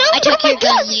 I took your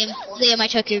gun, Liam. Liam, I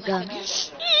took your gun.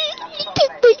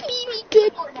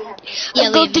 Yeah,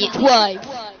 Liam. Why?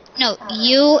 No,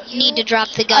 you need to drop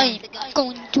the gun I'm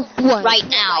going to what? right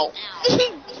now.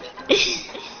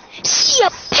 See your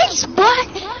face, boy.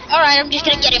 Alright, I'm just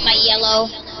gonna get in my yellow.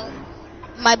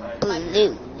 My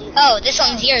blue. Oh, this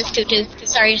one's yours, Tutu.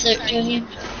 Sorry, Julian.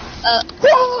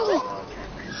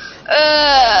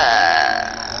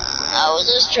 That was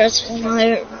a stressful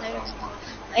night.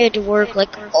 I had to work like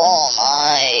all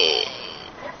night.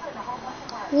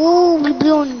 Ooh, we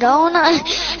blowing down.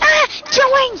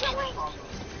 Join.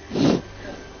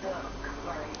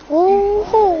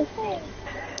 Ooh.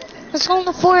 Let's go in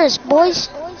the forest, boys.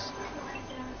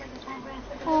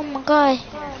 Oh my god.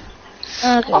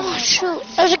 Okay. Oh shoot.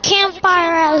 There's a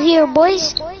campfire out here,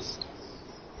 boys.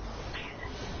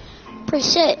 Pretty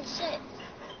sick.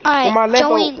 Alright,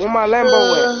 Joey. Where my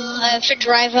Lambo at? I have to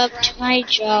drive up to my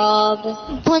job.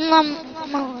 Put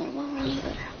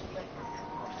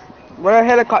Where the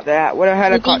helicopter at? Where the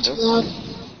You're being helicopter? too loud.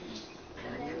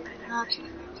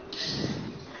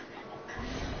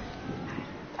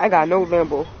 I got no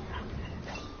Lambo.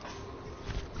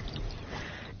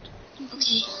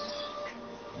 Okay.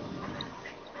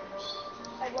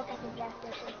 I work at the gas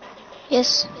station.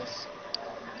 Yes.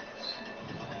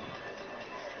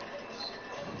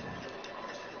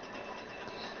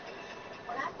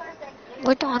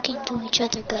 We're talking to each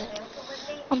other good.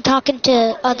 I'm talking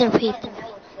to other people.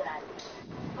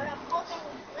 But I'm hoping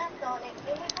left on it.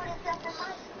 If he put himself in my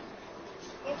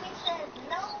shoes. If he says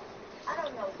no, I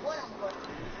don't know what I'm going to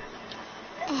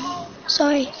do.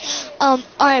 Sorry.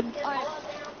 Alright.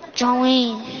 Joey.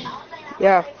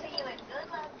 Yeah.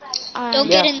 Don't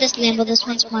get in this Lambo, this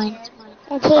one's mine.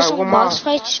 We'll play Alright, some one boss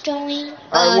more. fights, Joey.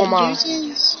 Alright, one more. Yours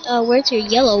is, where's your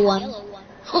yellow one?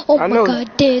 Oh I my know.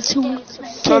 god, that's who.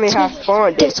 Sonny have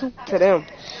fun That's who. to them.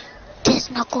 That's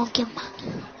not gonna get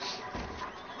mine.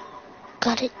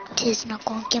 Got it. That's not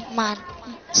gonna get mine.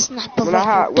 Sniper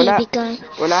rifle, baby gun.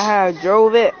 When I had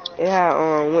drove it, it had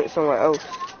went somewhere else.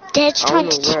 Dad's I don't trying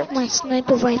to know where. take my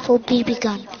sniper rifle, baby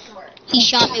gun. He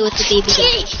shot me with the baby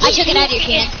gun. I took it out of your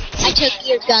hand. I took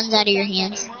your guns out of your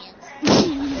hands.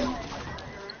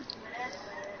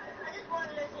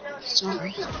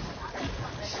 Sorry.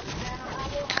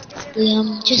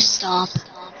 Liam, just stop.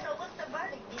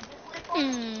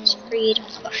 Read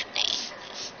what's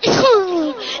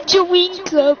name. Joey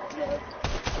Cup.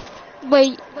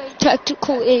 My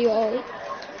tactical AR.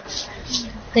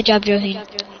 Good job, Joey.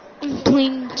 I'm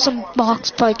playing some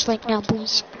box fights right now,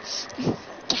 boys.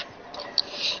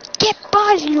 Get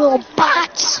by, little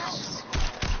bots!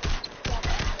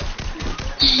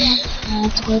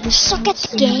 Suck at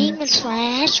the game and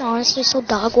trash, honestly, so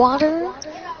dog water.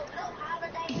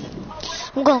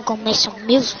 I'm gonna go make some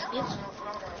music.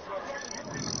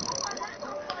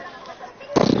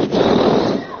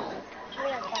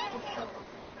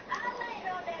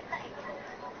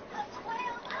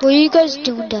 What are you guys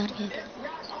doing down here?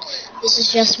 This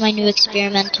is just my new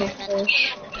experimental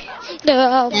fish.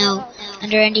 No. Now,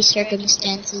 under any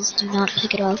circumstances, do not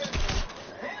pick it up.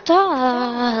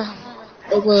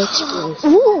 It will explode.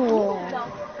 Ooh.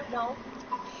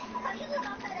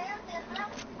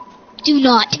 Do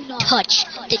not touch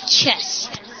the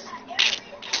chest.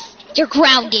 You're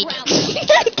grounded.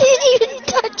 I didn't even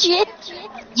touch it.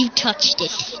 You touched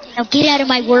it. Now get out of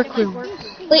my workroom.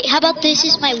 Wait, how about this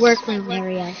is my workroom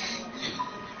area?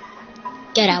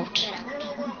 Get out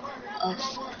of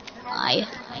my...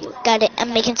 Got it.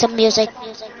 I'm making some music.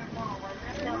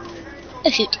 Oh,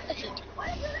 shoot.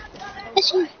 Oh,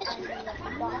 shoot.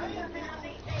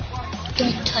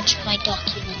 Don't touch my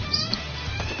documents.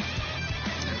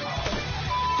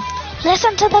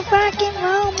 Listen to the fucking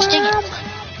room, Mom.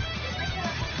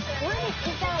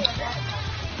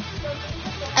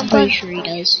 I'm pretty sure he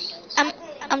does.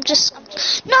 I'm just...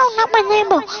 No, not my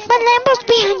Lambo. My Lambo's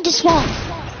behind this wall.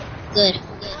 Good.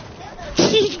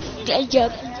 Good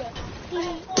job.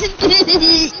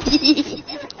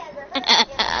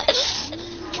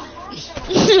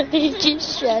 I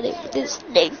just shot it with a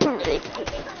sniper rifle.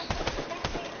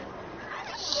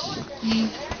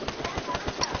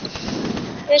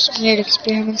 There's some weird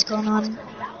experiments going on.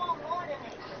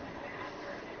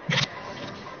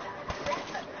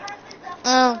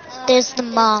 Oh, there's the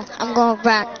mall. I'm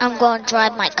gonna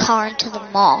drive my car into the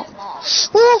mall.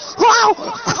 Oh, wow!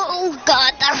 Oh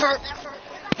God, that hurt.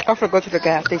 I forgot to go to the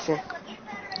gas station.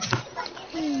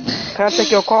 Can I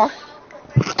take your car?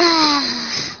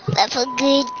 That felt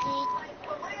good.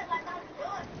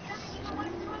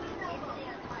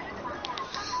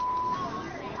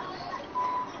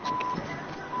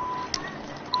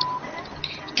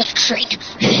 Got a train.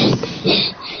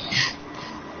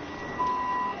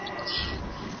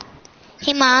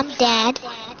 Hey, Mom, Dad.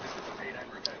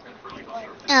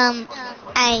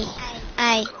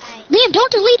 Liam,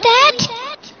 don't delete that!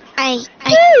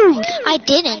 I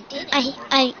didn't.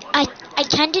 I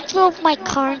kinda drove my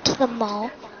car into the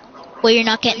mall. Well, you're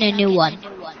not getting a new one.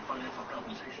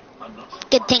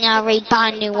 Good thing I already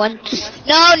bought a new one.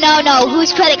 No.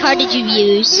 Whose credit card did you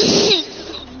use?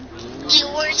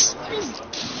 Yours.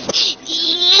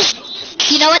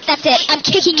 You know what? That's it. I'm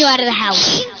kicking you out of the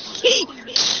house.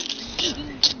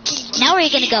 Now where are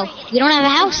you gonna go? We don't have a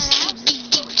house.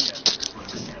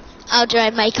 I'll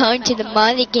drive my car into the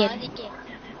mall again.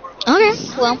 Okay,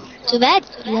 well, too bad.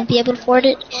 You won't be able to afford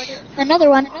it. Another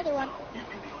one.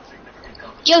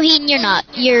 Johin, you're not.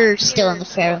 You're still in the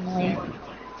family.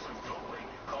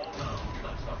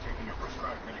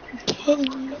 Okay.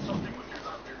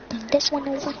 this one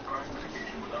over.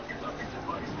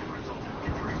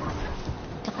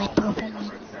 Got my purple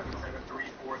one.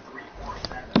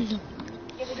 Blue.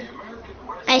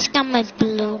 I just got my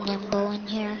blue Lambo in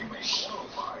here.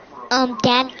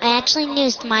 Dad, I actually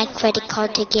used my credit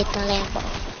card to get the Lambo.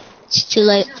 It's too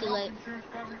late.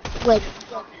 Wait.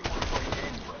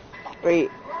 Wait,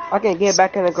 I can get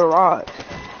back in the garage.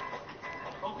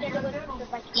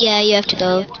 Yeah, you have to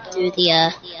go through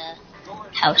the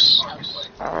house.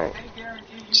 Alright.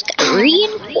 Just gotta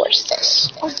reinforce this.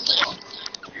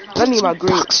 I need my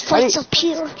green.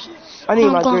 I need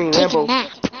my green Lambo.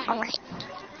 Alright.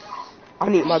 I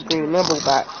need my green Lambo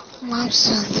back. Mom's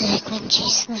so thick when she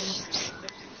sleeps.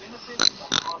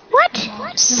 What?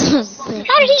 How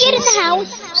did he get in the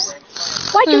house?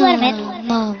 Why'd you let him in?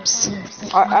 Mom's so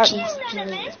thick when she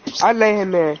sleeps. I let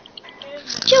him in.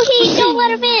 Joey, don't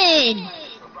let him in!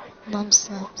 Mom's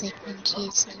so thick when she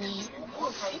sleeps.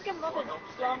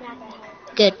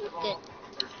 Good.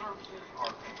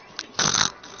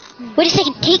 Wait a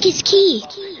second, take his key.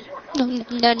 No.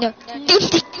 Don't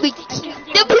take my key.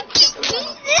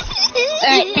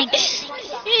 Alright, thanks.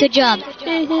 Good job.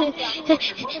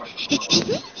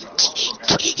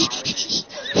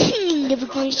 Never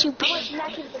gonna shoot.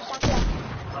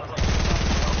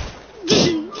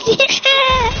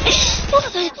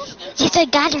 Yes, I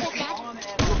got her.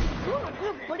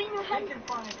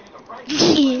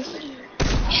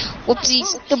 Whoopsies,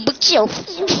 the bookshelf.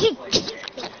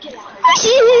 I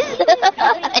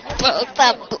broke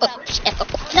that bookshelf.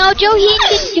 No, Joey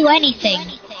didn't do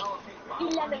anything.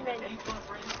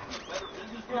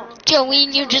 Joey,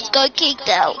 you just got kicked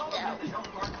out.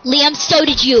 Liam, so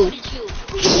did you.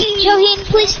 Joey,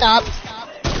 please stop.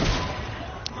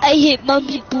 I hit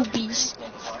Mom's boobies.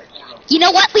 You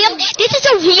know what, Liam? This is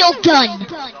a real gun.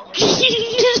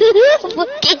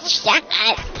 Fucking shot.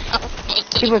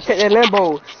 He was taking the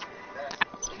Lambo.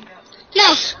 No,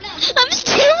 I'm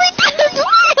stealing the Lambo.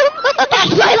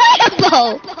 That's my Lambo.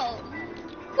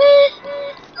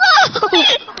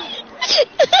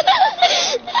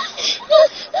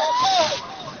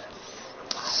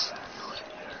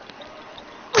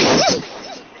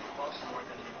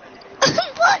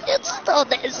 I just stole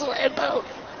this Lambo.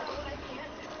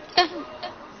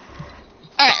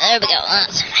 Alright, there we go.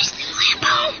 That's a nice little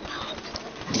Lambo.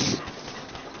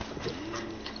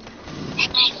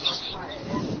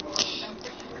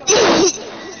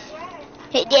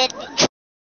 Hey, Dad.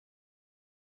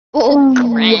 Oh,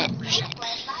 crash.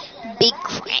 Big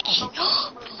crash.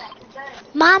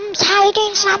 Mom's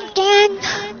hiding something.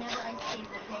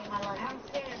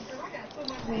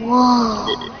 Whoa.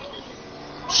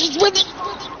 She's winning.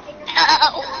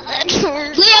 Oh, that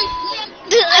hurt. Liam,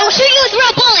 I will shoot you with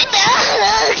real bullets.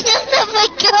 Oh my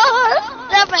god.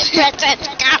 That's my friend's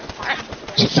car.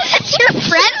 That's your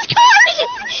friend's car?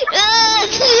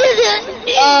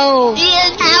 Oh.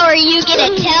 How are you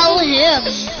gonna tell him?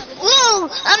 Whoa,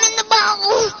 I'm in the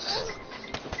mall.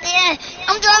 Yeah,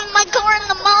 I'm driving my car in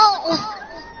the mall.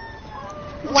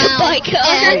 Wow. Goodbye,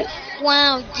 car.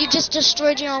 Wow, you just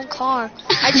destroyed your own car.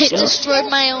 I just destroyed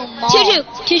my own mall.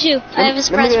 Tutu. I have a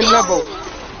surprise Let me get a Lambo.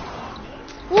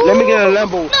 Let me get a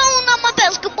Lambo. No, not my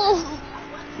basketball.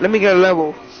 Let me get a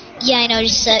Lambo. Yeah, I know,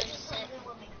 just set.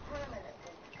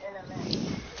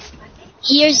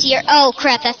 Here's your... Oh,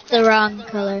 crap, that's the wrong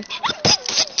color.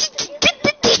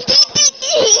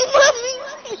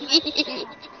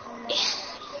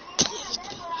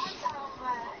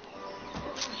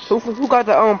 Who got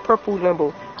the purple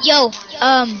Lambo? Yo,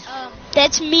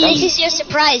 that's me. This is your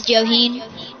surprise, Joheen.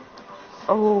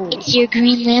 Oh. It's your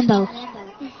green Lambo.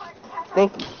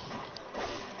 Thank you.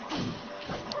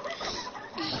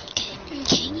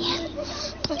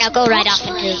 Now go right off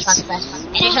into the fun bus.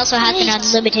 And it also has an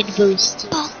unlimited boost.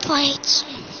 Ball fights.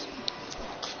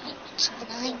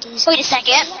 Wait a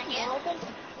second.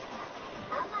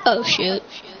 Oh shoot.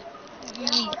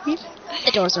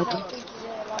 The door's open.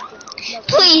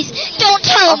 Please, don't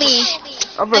tell me.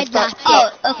 I'm gonna stop. Oh,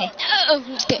 okay.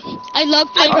 Okay. I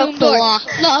locked my room door.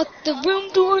 Lock the room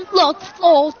door. Lock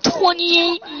all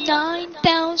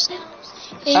 28,9,000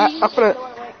 I'm gonna.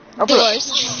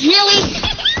 doors. Really?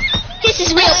 This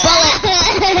is real bullet.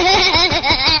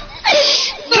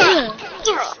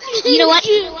 You know what?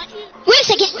 Wait a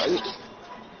second.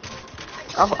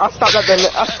 I stopped at the.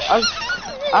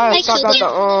 I stopped at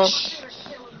the.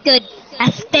 Good. I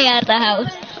stay out of the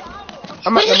house.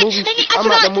 I'm at the movie.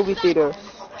 I'm at the movie theater.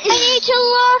 I need to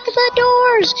lock the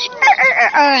doors.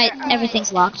 Alright,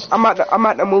 everything's locked. I'm at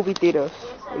the movie theater.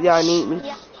 Y'all need me.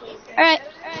 Alright.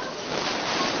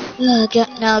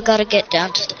 Now I gotta get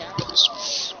down to the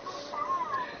basement.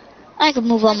 I can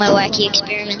move all my wacky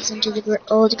experiments into the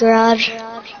old garage.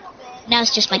 Now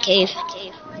it's just my cave.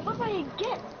 What do I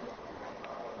get?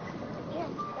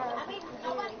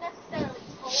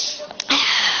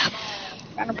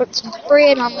 Trying to put some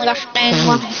bread on the stand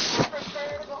one.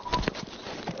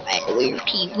 And we'll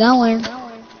keep going.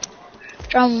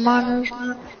 Drum miners.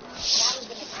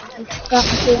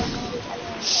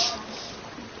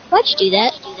 Why'd you do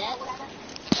that?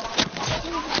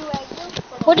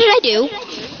 What did I do?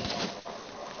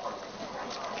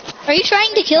 Are you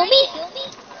trying to kill me?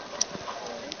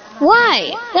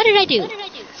 Why? What did I do?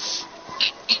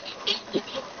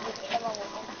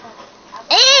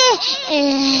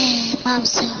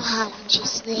 Mom's so hot when she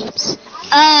sleeps.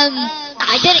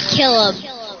 I didn't kill him.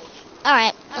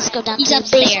 Alright, let's go down He's to the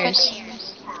upstairs.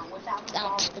 basement.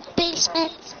 Down to the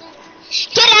basement.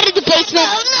 Get out of the basement!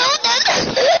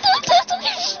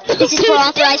 This is for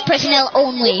authorized personnel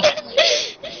only.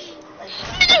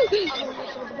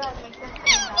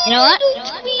 You know what?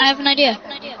 I have an idea.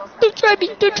 Don't try me,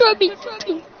 don't try me.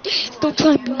 Don't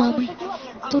try me, mommy.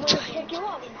 Don't try me.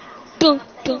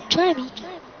 Don't try me.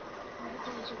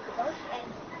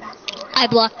 I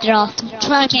blocked it off. He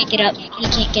can't get up. He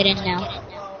can't get in now.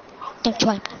 Don't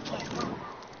try me.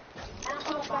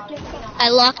 I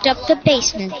locked up the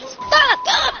basement. Ah,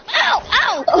 God, ow,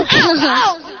 ow, ow,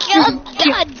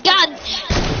 ow, God.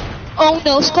 Oh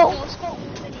no, Skull.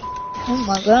 Oh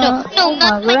my God. No,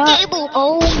 not my cable.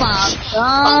 Oh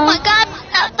my God,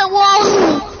 not the wall.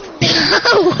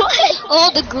 What? Oh,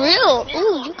 the grill.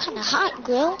 Ooh, you kind of hot,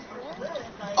 grill.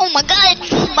 Oh my God,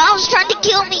 Mom's trying to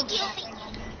kill me.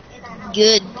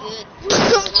 Good.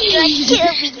 Mom's trying to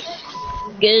kill me.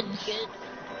 Good.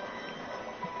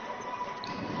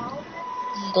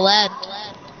 I'm glad.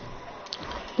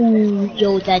 Ooh,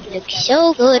 yo, that looks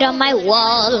so good on my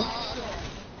wall.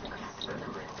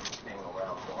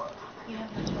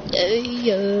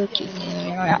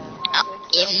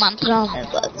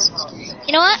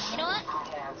 You know what?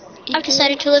 I've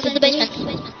decided to live in the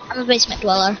basement. I'm a basement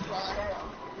dweller.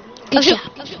 Oh shoot!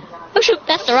 Oh shoot!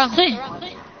 That's the wrong thing.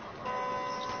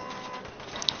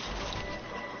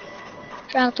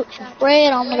 Trying to put some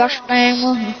bread on the gosh dang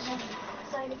one.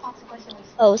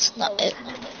 Oh, it's not it.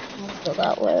 I'll go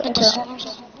that way.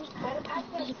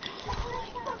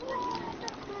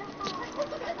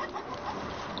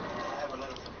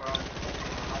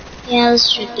 Yeah, this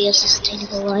should be a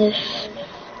sustainable life.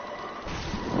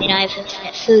 I mean, I have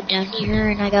infinite food down here,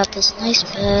 and I got this nice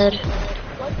bed.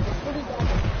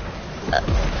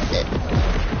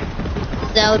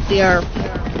 That would be our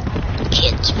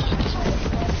kids.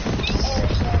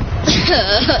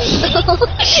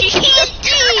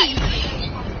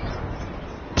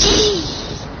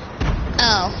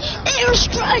 Oh.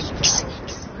 Airstrikes!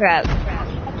 Crap.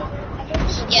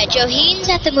 Yeah, Johin's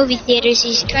at the movie theaters.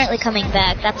 He's currently coming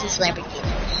back. That's his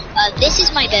Lamborghini. This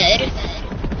is my bed.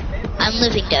 I'm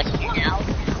living down here now.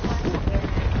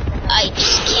 I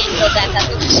just can't go back up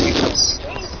to the surface.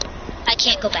 I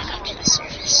can't go back up to the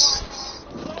surface.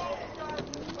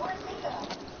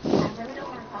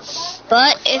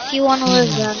 But if you want to live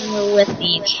down here with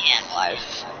me, you can,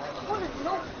 wife.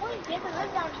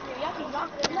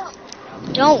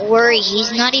 Don't worry,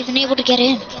 he's not even able to get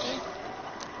in.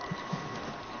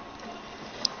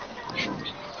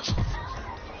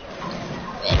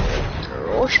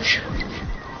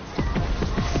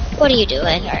 What are you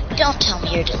doing? Don't tell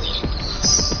me you're deleting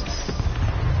this.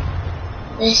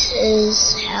 This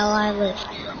is how I live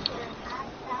now.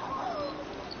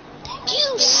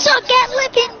 You suck at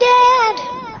living, Dad!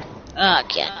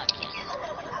 Okay.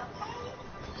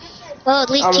 Well, at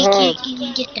least he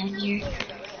can get down here.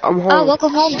 I'm home. Oh,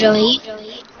 welcome home, Joey.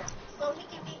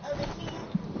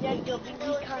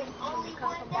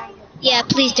 Yeah,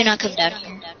 please do not come down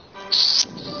here.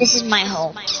 This is my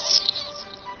home.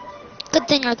 Good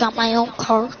thing I got my own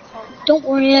car. Don't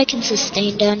worry, I can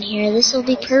sustain down here. This will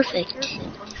be perfect.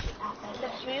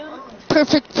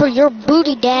 Perfect for your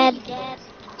booty, Dad.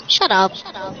 Shut up.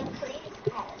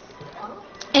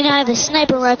 And I have a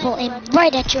sniper rifle aimed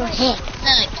right at your head.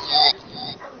 Not yet.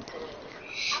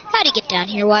 How'd you get down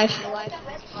here, wife?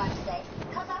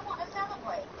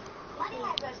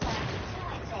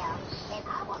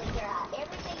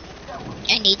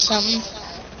 I need something.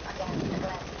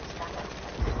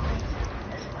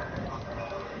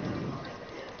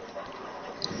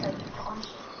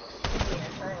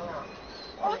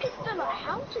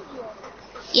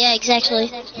 Yeah,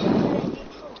 exactly.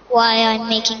 Why I'm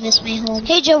making this my home.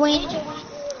 Hey, Joanne.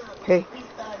 Hey.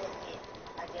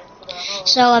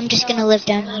 So I'm just gonna live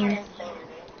down here.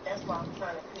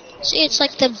 See, it's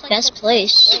like the best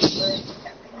place.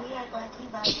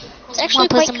 It's actually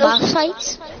quite cozy.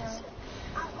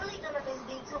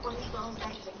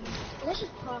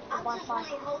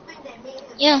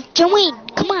 Yeah, Joanne,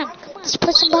 come on. Let's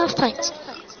play some boss fights.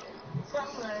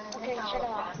 Okay, shut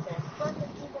up.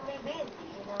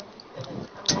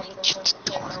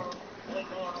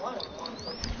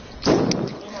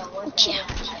 Yeah.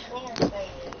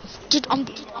 Dude,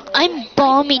 I'm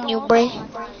bombing you, bro.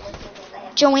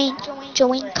 Joanne,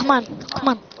 come on. Come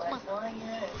on.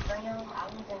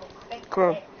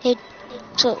 Hey,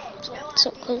 so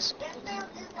close.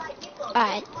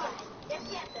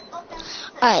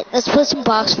 Alright, let's play some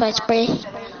boss fights, bro.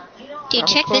 Dude,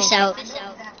 check this out.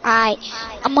 Alright,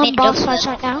 I'm on boss fights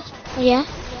right now. Yeah?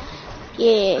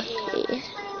 Yeah.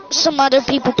 Some other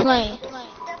people playing.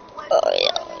 Oh,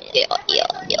 yeah.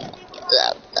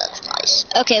 That's nice.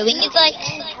 Okay, we need like...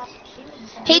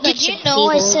 Hey, did you know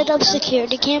I cable. set up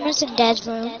security cameras in Dad's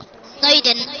room? No, you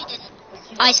didn't.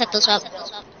 I set those up.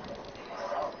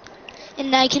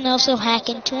 And I can also hack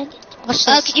into it. Watch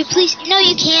this. Could you please? No,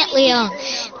 you can't, Leon.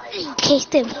 Okay,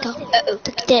 there we go. Look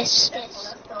at this.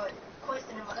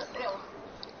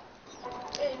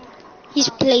 He's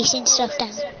placing stuff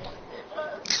down.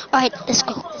 Alright, let's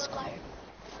go.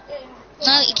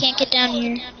 No, you can't get down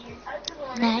here.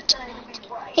 Matt.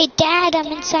 Hey, Dad, I'm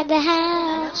inside the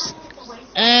house.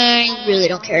 I really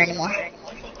don't care anymore.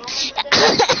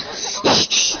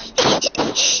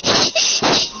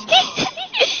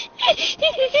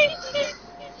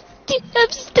 Dude, I'm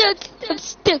stuck.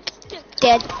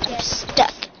 Dad, I'm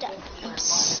stuck.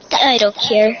 I don't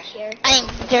care. I am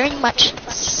very much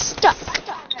stuck.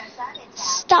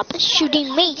 Stop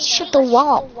shooting me. Shoot the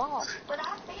wall.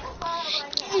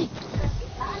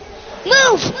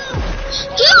 Move!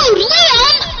 Dude,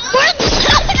 Leon!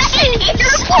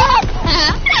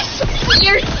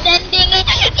 You're sending an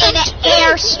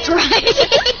airstrike.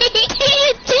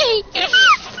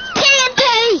 TNT!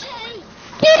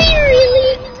 Did he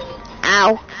really?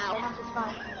 Ow.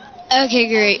 Okay,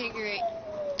 great.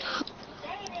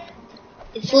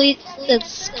 It's like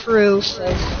that's proof.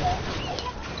 Because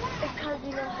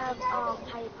you don't have how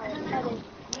you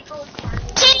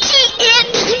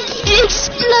TNT in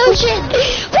explosion!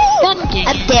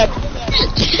 I'm dead.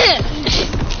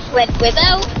 Went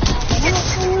without.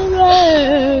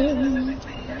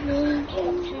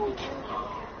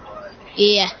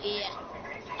 Yeah.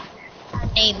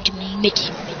 Aimed mid.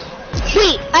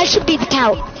 Wait, I should be the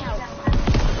cow.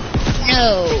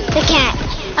 No. The cat.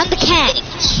 I'm the cat.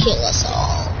 Kill us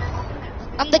all.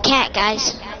 I'm the cat,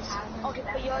 guys. Okay,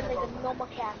 but you're like a normal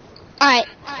cat. Alright.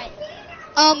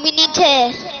 We need to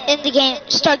end the game,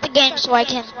 start the game so I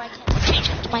can change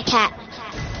it to my cat.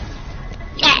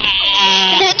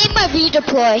 And I need my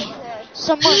redeploy.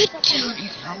 Someone.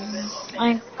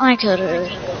 I could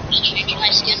change my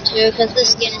skin too, because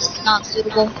this skin is not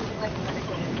suitable.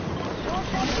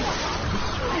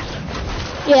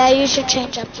 Yeah, you should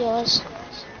change up yours.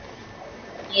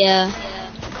 Yeah.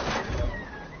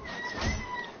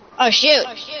 Oh shoot!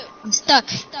 I'm stuck.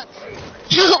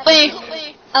 Help me!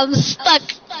 I'm stuck.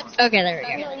 Okay, there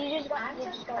we go. No, you just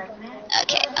got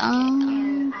Okay,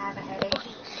 I have a headache.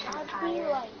 I'm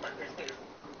tired.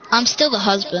 I'm still the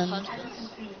husband. As you can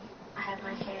see, I have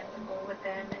my hands full with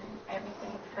them and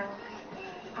everything, so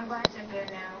I'm glad you're here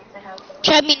now to help.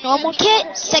 Try me normal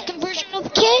kit, second version of the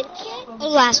kit, or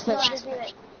last version. Just be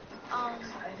like,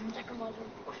 second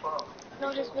module.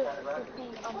 No, just be I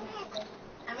mean,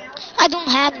 I was I don't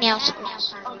have nails.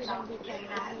 okay, don't be cat.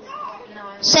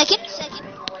 Second?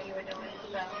 what you were doing,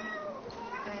 so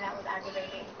I mean that was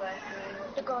aggravating, but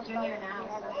I The girl's mean you're here now,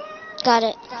 so Got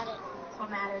it. that's what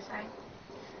matters, right?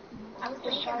 I was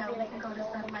thinking though we can go to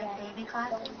some like baby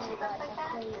classes and stuff like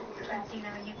that. Since you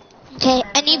know you Okay,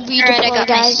 I need Alright, I redeploy, got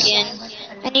my guys. skin.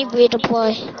 I need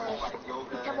redeploy.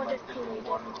 Someone just teenage.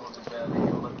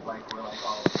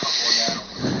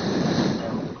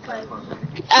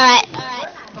 Alright.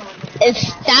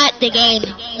 Start the game.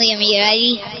 Liam, you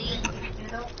ready?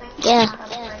 Yeah.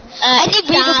 I need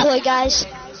Stop. redeploy, guys.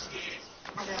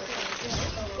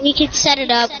 We can set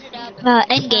it up.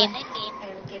 End game.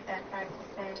 and get that practice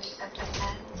and stuff like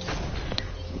that.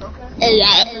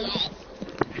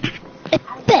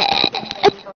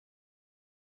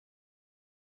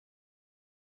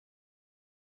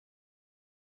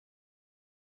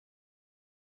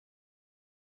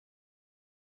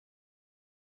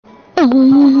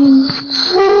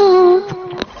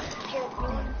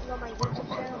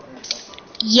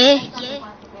 Yeah. Okay.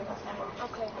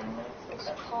 It's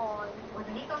called. With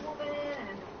Nico moving in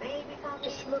and the baby coming,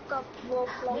 Just look up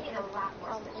Rolyplay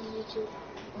on YouTube.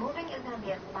 moving is gonna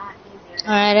be a lot easier.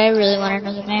 Alright, I really want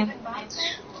to know the name.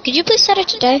 Could you please set it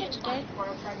today?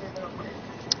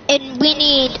 And we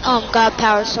need God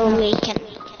power so we can.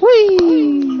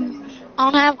 Whee!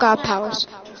 I don't have god powers.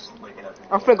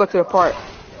 I'm finna go to the park.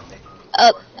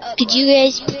 Could you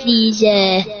guys please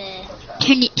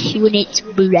turn it to when it's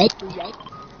red?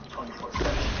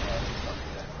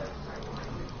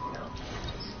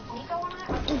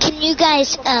 Can you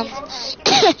guys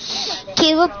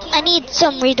Caleb, I need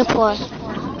some redeploy.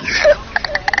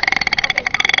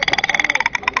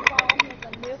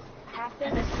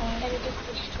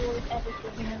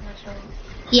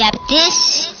 Yeah, but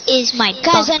this is my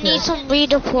Guys, bunker. I need some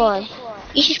redeploy.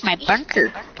 This is my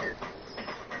bunker.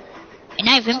 And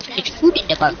I have infinite food in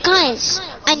the bunker. Guys,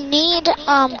 I need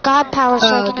god powers so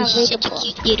I can have this is such a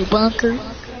redeploy. cute little bunker.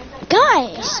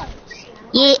 Guys!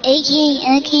 Yeah,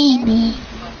 okay, man.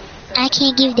 I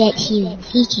can't give that to you.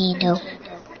 He can though.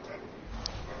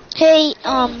 Hey,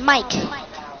 Mike.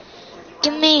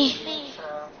 Give me...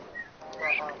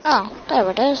 Oh, there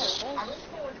it is.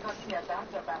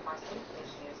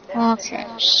 Okay,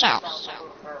 so.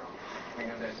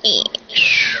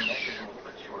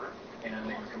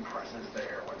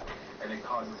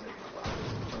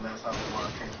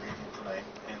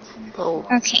 Oh.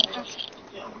 Okay.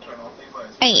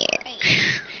 Here.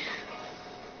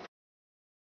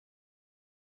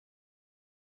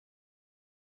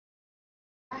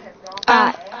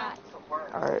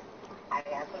 Alright. I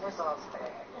got the results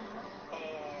back,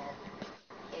 and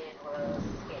it was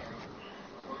scary.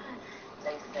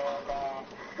 They said that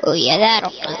Oh yeah,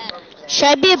 that'll do. Should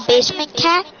I be a basement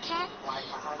cat?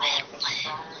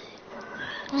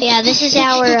 Yeah, this is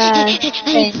our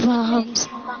thing. Bombs.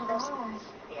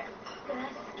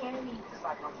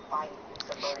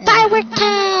 Firework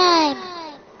time!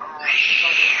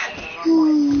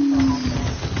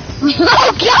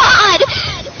 Oh God!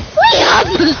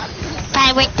 Liam!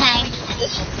 Firework time.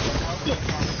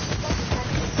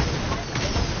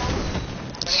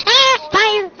 Ah,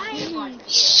 fire!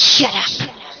 Shut up.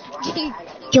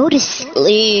 Go to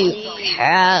sleep,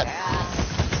 cat.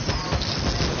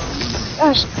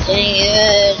 Gosh dang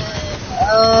it.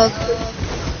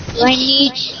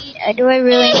 Do I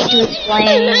really need to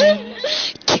explain?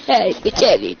 Cat,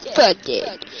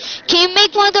 funded. Can you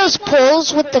make one of those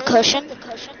poles with the cushion?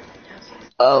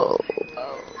 Oh.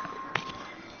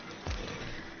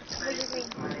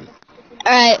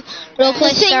 Alright, roleplay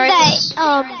The thing starts.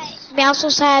 that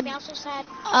Mouseles had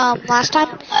last time,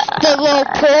 the little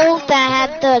pole that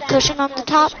had the cushion on the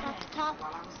top.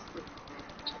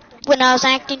 When I was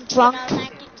acting drunk,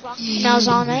 and I was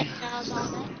on it.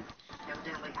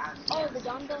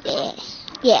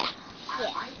 Yeah.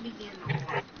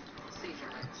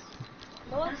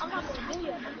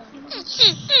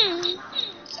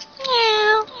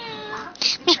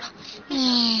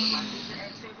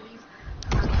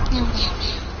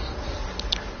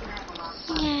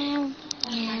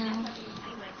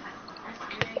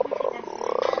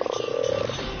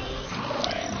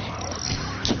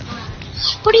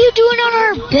 What are you doing on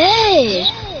our bed?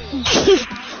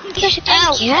 Gosh,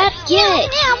 cat.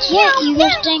 Yeah, you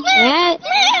gosh dang cat.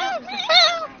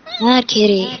 Not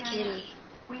kitty.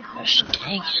 Gosh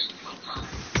dang.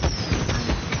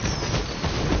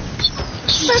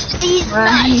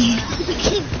 Right.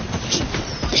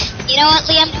 You know what,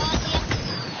 Liam?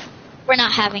 We're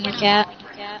not having a cat.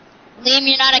 Liam,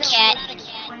 you're not a cat.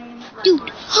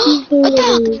 Dude. A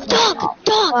dog!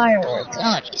 Fireworks.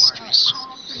 Oh, Jesus.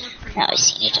 Now I've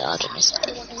seen a dog in this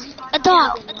life. A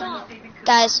dog!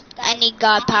 Guys, I need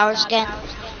god powers again.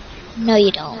 No,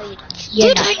 you don't.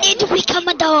 Dude, I need to become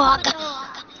a dog!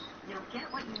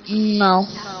 No.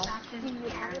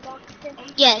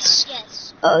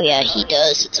 Yes. Oh yeah, he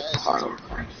does. It's a part.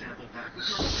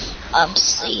 I'm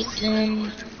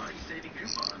sleeping.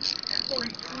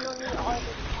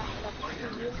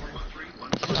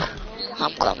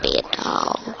 I'm gonna be a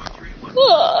dog.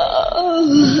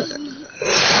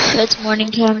 It's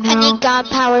morning time now. I need god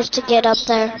powers to get up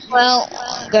there. Well,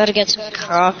 gotta get some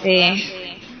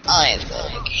coffee. I've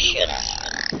got to shit.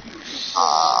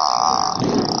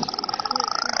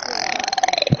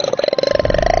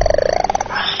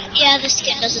 Yeah, the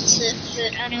skin doesn't sit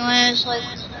good anyways. Like,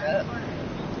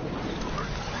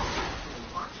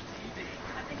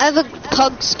 I have a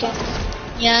pug skin.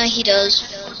 yeah, he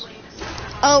does.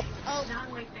 Oh,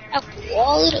 A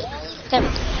quality.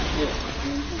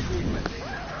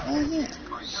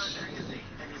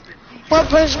 what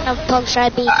version of pug should I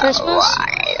be? Christmas?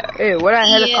 Hey, what that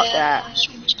helicopter at?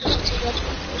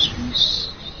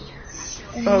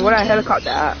 What that helicopter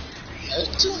at?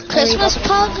 Christmas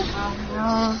pug?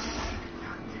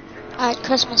 Alright,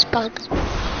 Christmas pug.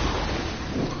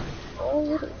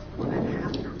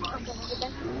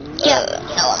 Yeah,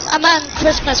 I'm on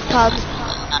Christmas pug.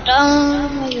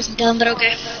 I wasn't done, but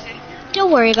okay.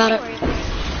 Don't worry about it.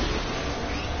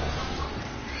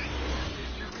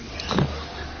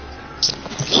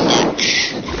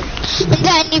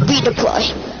 me redeploy.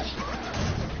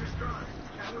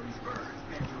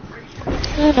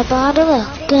 Gonna bottle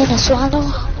up, gonna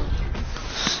swallow.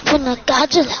 Gonna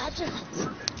Godzilla.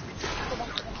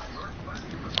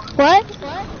 What?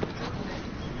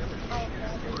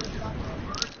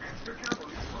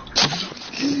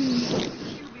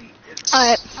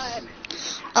 Alright.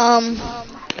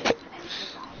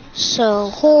 So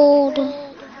hold.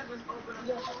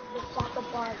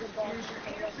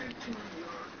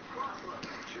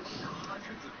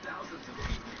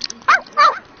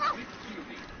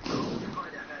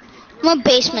 I'm a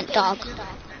basement dog.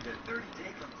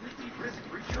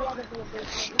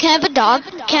 Can I have a dog?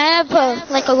 Can I have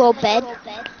like a little bed?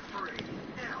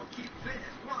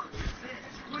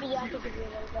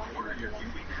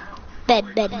 Bed.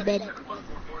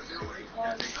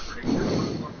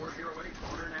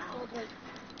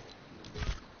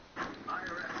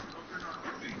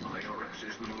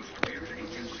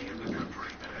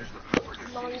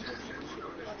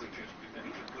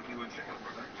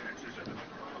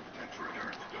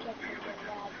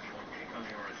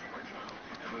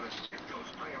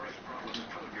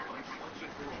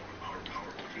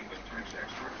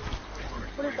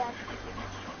 Put it back.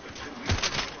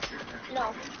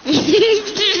 No.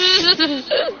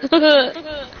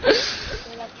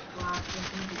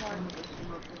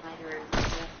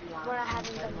 We're not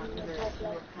having them in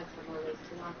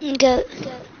the Go.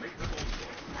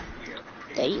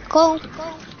 There you go.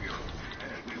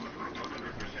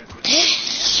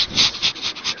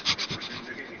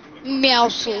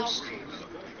 Mouses.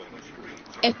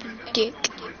 Epic dick.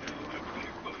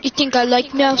 You think I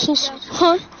like mouses?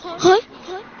 Huh? Huh?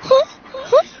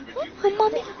 Huh,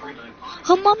 mommy?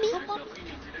 Huh, mommy? Huh,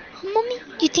 mommy?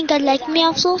 Do you think I like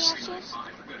mouses?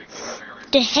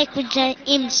 The heck would that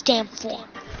M stand for?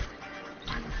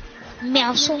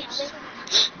 Mouses?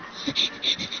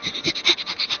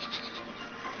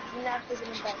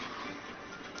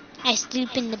 I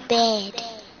sleep in the bed.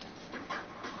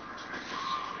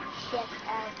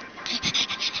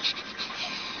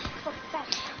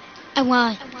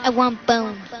 I want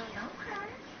bone.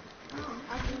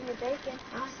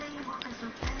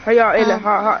 How y'all in the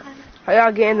how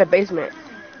y'all get in the basement?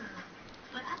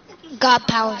 God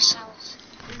powers.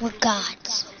 We're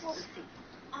gods.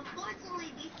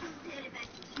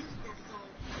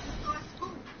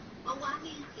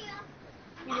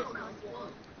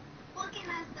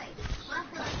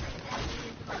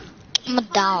 I'm a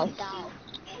doll.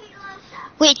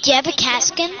 Wait, do you have a cat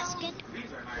skin?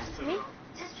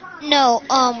 No,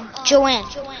 Joanne.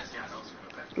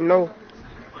 No.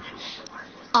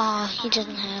 He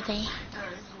doesn't have any.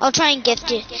 I'll try and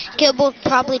gift you. Kib will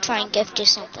probably try and gift you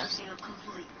something.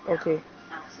 Okay.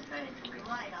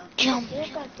 Jump.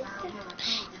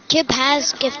 Kib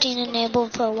has gifting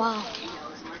enabled for a while.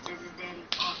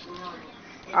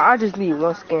 I just need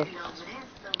one skin.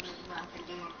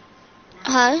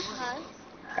 Huh?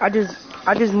 I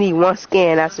just need one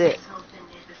skin. That's it.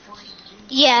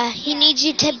 Yeah, he needs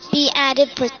you to be added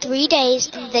for 3 days,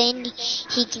 and then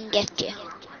he can gift you.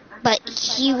 But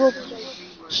he will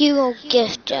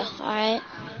gift you. All right?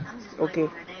 Okay.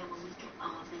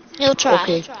 He'll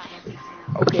try.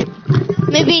 Okay.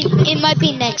 Maybe it might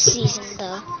be next season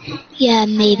though. Yeah,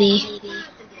 maybe.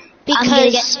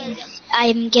 Because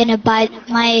I'm gonna buy.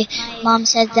 My mom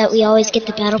said that we always get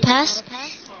the battle pass.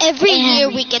 every year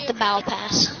we get the battle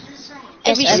pass.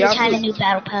 Every year. time a new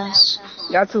battle pass.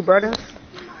 Y'all two brothers?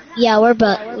 Yeah, we're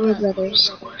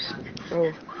brothers.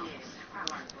 Oh.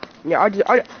 Yeah, I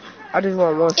just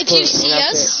want one skin. If you see and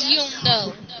that's us, you'll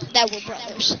know that we're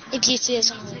brothers. If you see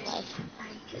us in real life.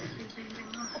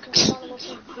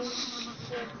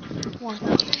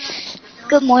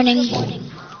 Good morning.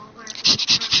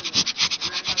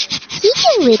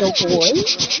 Hey, little boy.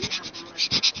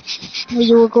 Are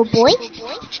you a good boy?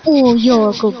 Oh,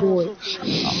 you're a good boy.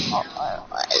 Oh,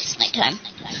 it's nighttime.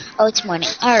 Oh, it's morning.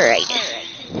 Alright.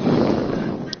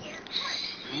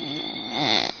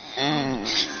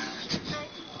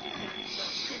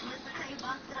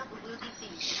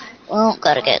 Well,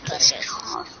 gotta get this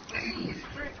coffee.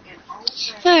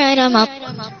 Alright, I'm up.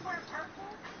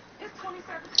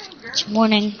 It's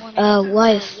morning.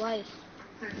 Wife.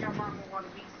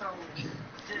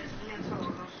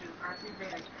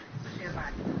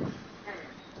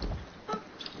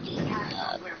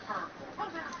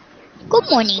 Good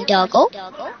morning, doggo.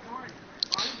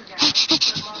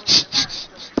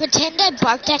 Pretend I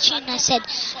barked at you and I said,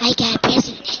 I got a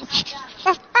present.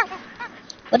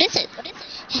 What is it?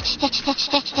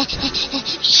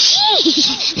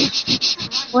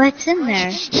 What's in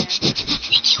there?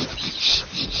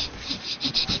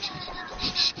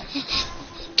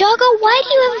 Doggo, why do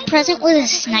you have a present with a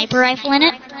sniper rifle in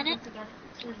it?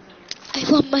 I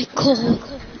want my coal.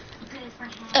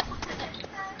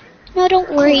 No,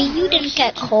 don't worry, you didn't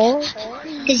get coal.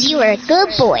 Because you were a good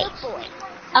boy.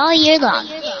 All year long.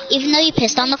 Even though you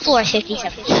pissed on the floor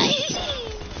 57 times.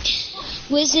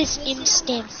 What's this M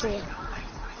stand for?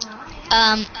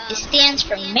 It stands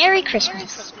for Merry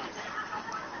Christmas.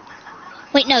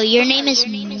 Wait, no, your name is...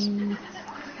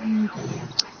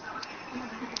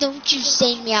 Don't you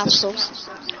say Meowsle.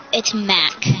 It's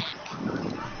Mac.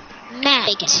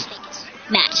 Matt.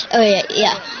 Matt. Oh,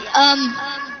 yeah.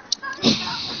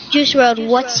 Juice WRLD,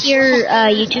 what's your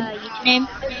YouTube name?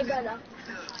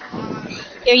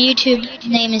 Your YouTube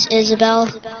name is Isabel.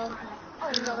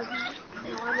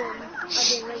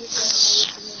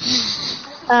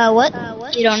 What?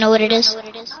 You don't know what it is?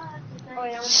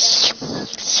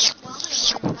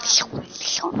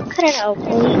 Cut it out,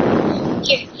 boy.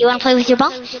 Here, you wanna play with your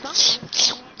ball?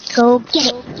 Go get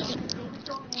it.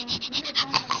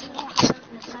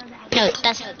 No,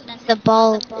 that's the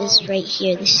ball is right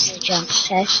here. This is the jump,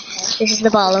 okay? This is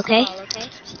the ball, okay?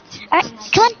 Alright,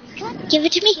 come on. Give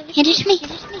it to me. Hand it to me.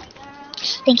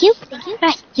 Thank you.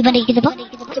 Alright, you wanna get the ball?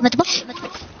 Give me the ball.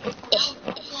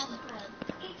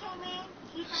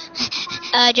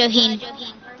 Joheen.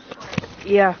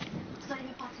 Yeah.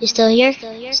 You still here?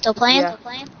 Still playing?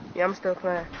 Yeah, I'm still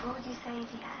playing.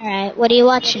 Alright, what are you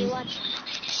watching?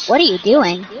 What are you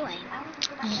doing?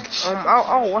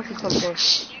 I'll watch you something.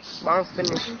 But I'm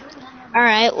finished.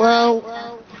 Alright, well,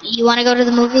 you wanna go to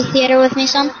the movie theater with me,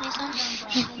 son?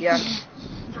 Yeah.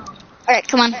 Alright,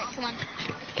 come on.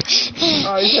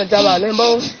 Oh, you gonna drop out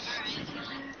Limbos?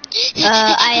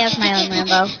 I have my own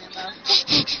Lambo.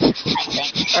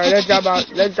 Alright,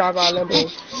 let's drop out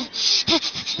Limbos.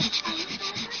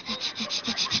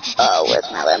 Oh, where's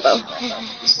my Lambo?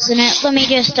 This isn't it. Let me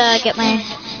just get my...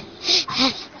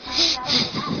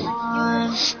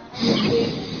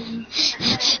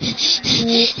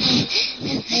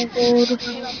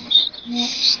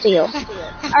 Steal.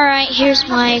 Alright, here's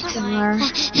my car.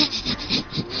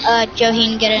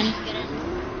 Joheen, get in.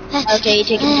 Okay, you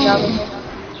taking the job.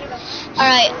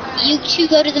 Alright, you two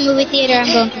go to the movie theater, I'm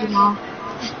going to the mall.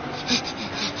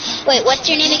 Wait, what's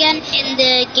your name again in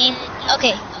the game?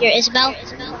 Okay, here, Isabel.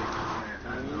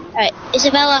 Alright,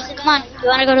 Isabella, come on. You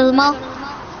wanna go to the mall?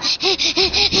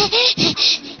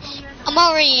 I'm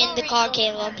already in the car,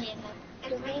 Caleb.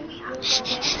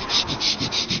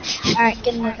 Alright,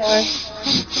 get in the car.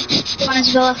 Come on,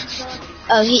 Isabella.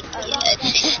 Oh,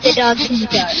 the dog's in the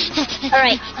car.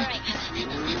 Alright.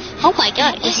 Oh my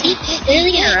god, is he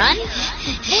literally gonna run?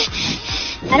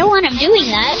 I don't want him doing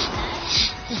that.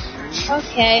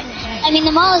 Okay. I mean,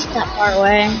 the mall isn't that far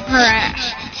away. Alright.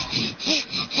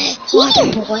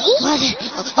 Here, boy.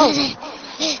 Oh.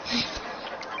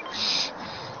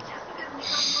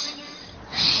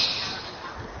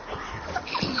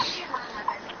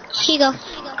 Here you go.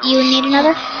 You need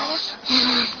another?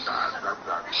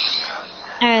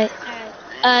 Alright.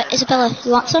 Isabella,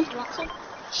 you want some?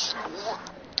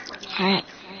 Alright.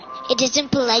 It isn't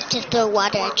polite to throw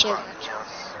water at your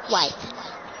wife.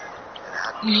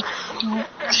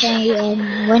 Okay,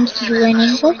 when did you learn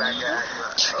English?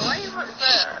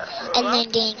 I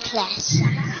learned in class.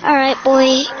 Alright,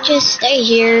 boy, just stay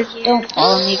here. Don't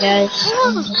follow me, guys.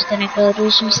 I'm just gonna go do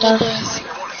some stuff.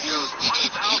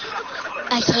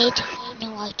 Arcade? No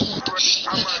arcade.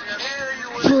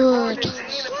 Food.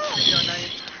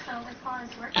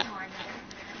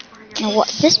 Now, what?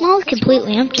 This mall is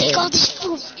completely empty. Take all this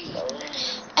food.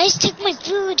 I just took my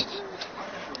food.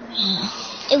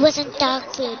 It wasn't dog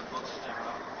food.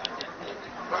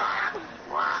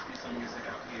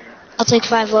 I'll take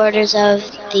 5 orders of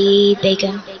the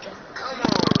bacon.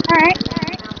 Alright.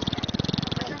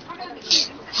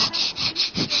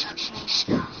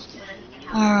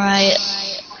 Alright.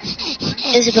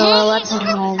 Isabella, let's head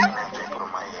home.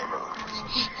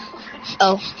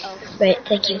 Oh, great,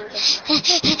 thank you.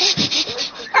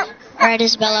 Alright,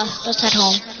 Isabella, let's head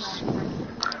home.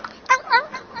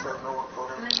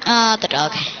 The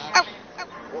dog.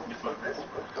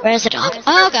 Where's the dog?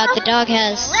 Oh god, the dog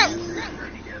has...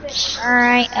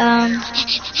 Alright,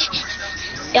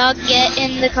 dog, get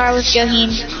in the car with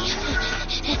Joheen.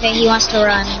 Okay, he wants to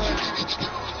run.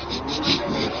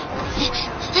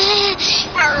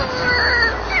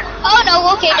 Oh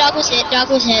no, okay, dog was hit,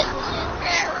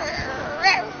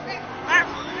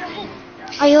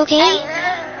 Are you okay?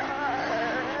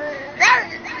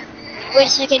 Wait a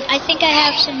second, I think I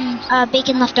have some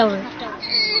bacon left over.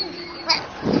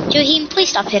 Joheen, please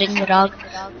stop hitting the dog.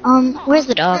 Where's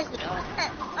the dog?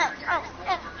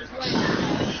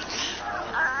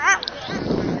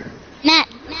 Matt.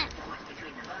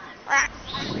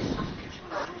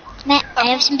 I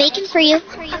have some bacon for you.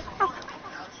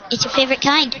 It's your favorite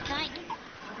kind.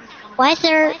 Why is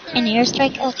there an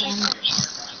airstrike? Okay.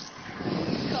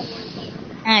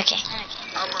 Okay.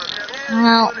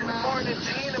 Well.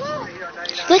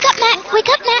 Wake up, Matt! Wake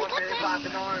up, Matt!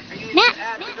 Matt!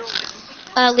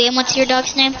 Liam, what's your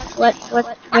dog's name? What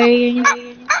are your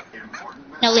name?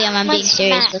 No, Liam, I'm being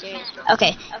serious.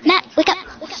 Okay. Matt, wake up!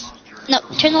 No,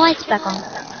 turn the lights back on.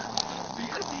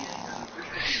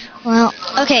 Well,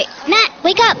 okay. Matt,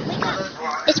 wake up!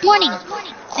 It's morning.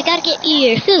 I gotta get you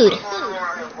your food.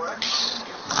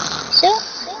 So,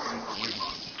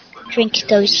 drink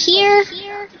goes here.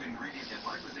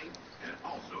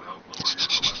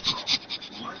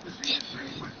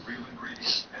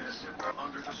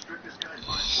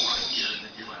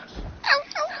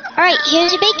 Alright,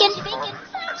 here's your bacon.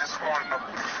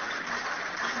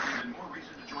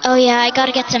 Oh yeah, I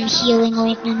gotta get some healing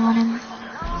ointment on him.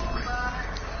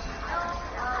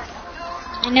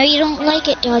 I know you don't like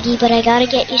it, doggy, but I gotta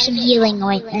get you some healing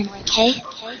ointment, okay?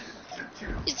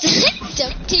 Is that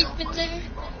duct tape in there?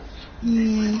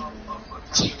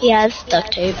 Yeah, it's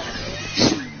duct tape.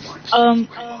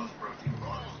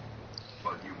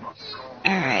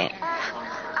 Alright.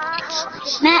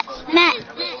 Matt,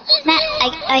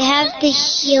 I have the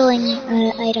healing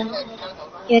item.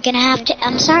 You're gonna have to,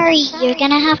 I'm sorry, you're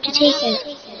gonna have to take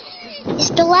it.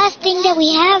 It's the last thing that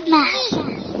we have, Matt.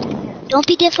 Don't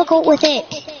be difficult with it.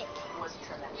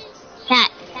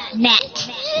 Matt.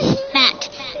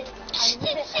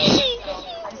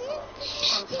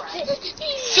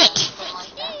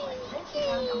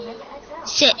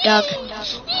 Sit, dog.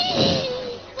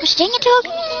 Gosh dang it, dog.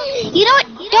 You know what,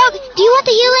 dog, do you want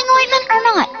the healing ointment or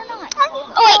not?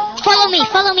 Oh wait,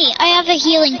 follow me. I have a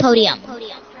healing podium.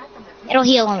 It'll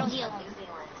heal him.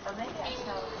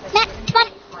 Matt, come on.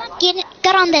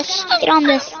 Get on this. No, don't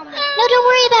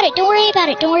worry about it.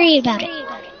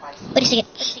 Wait a second.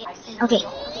 Okay.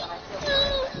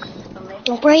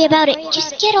 Don't worry about it.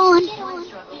 Just get on.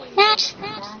 Matt.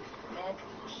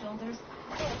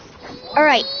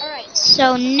 Alright.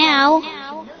 So now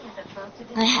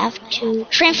I have to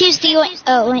transfuse the ointment.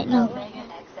 Oh, wait, no.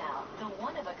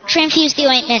 Transfuse the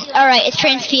ointment. Alright, it's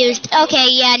transfused. Okay,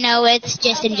 yeah, no, it's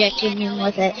just injecting him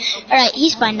with it. Alright,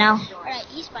 he's fine now.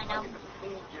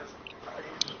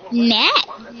 Matt,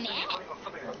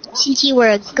 since you were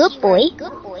a good boy,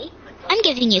 I'm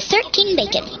giving you 13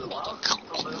 bacon.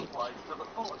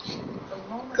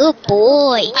 Good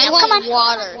boy. I Now, want come on.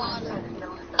 water.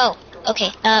 Oh,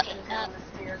 okay.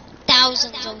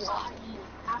 Thousands of water.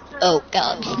 Oh,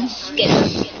 God.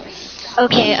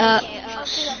 Okay,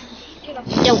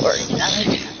 don't worry about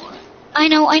it. I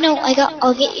know.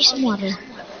 I'll get you some water.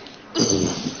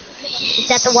 Is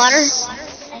that the water?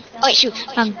 Oh, wait, shoot.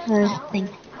 Thing.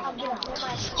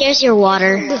 Here's your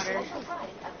water.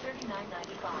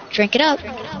 Drink it up.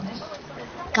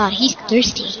 God, he's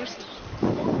thirsty.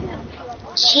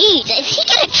 Jeez, is he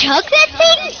gonna chug that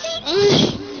thing?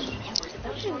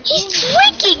 He's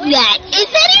drinking that. Is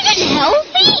that even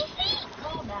healthy?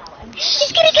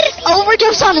 He's gonna get an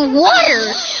overdose on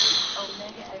water.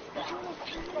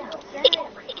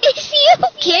 Is he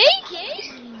okay?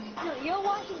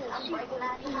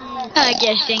 I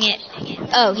guess, dang it.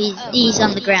 Oh, he's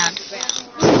on the ground.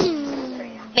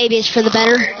 Maybe it's for the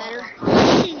better.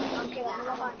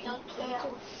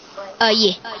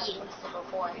 Yeah.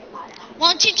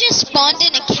 Why don't you just spawn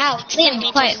in a couch? Liam,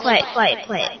 quiet.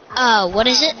 What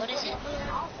is it?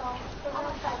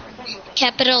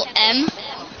 Capital M.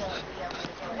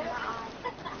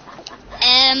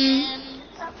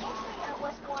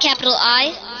 Capital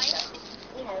I.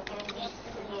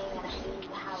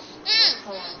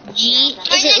 G.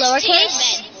 Is it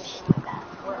lowercase?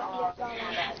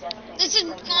 This is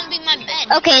gonna be my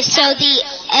bed. Okay, so the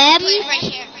M Right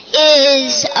here.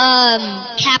 is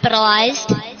capitalized.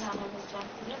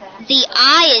 The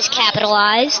I is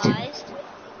capitalized.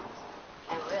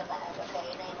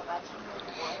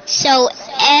 So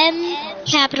M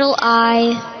capital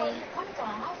I,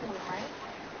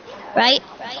 right?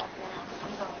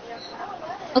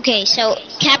 Okay, so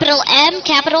capital M,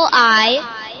 capital I.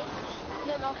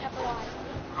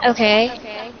 Okay.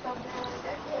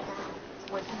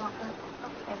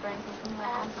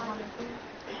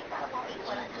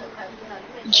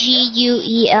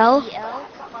 G-U-E-L.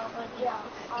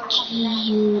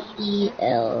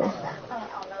 G-U-E-L.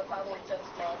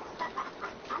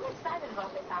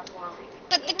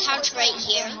 Put the couch right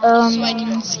here. So I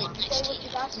can sleep next to you.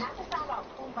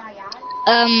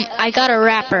 I got a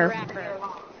wrapper.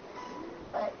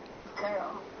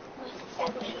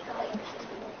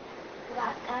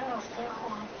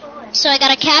 So I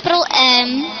got a capital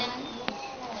M.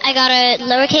 I I got a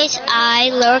lowercase I,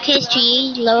 lowercase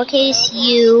g, lowercase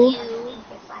u,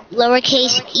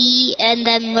 lowercase e, and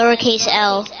then lowercase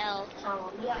l.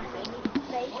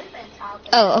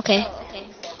 Oh, okay.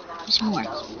 There's more.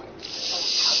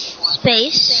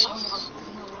 Space.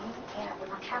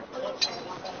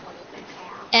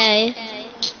 A.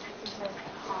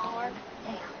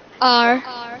 R.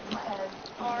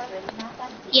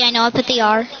 Yeah, I know, I put the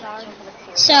R.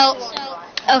 So,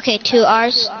 okay, 2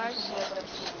 R's.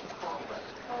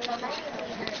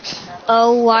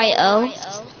 O-Y-O.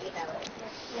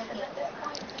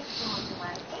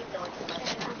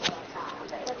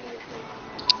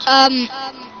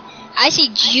 I see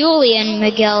Julian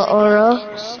Miguel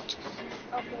Oro.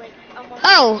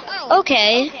 Oh,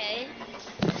 okay.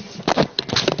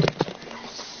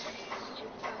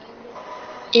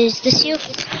 Is this you?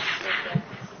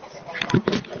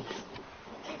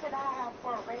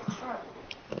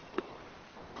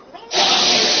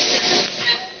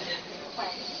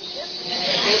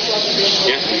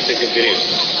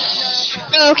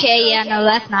 Okay, yeah, no,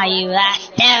 that's not you. That's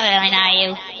definitely not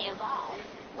you.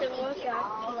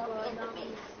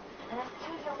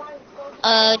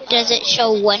 Does it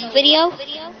show one video?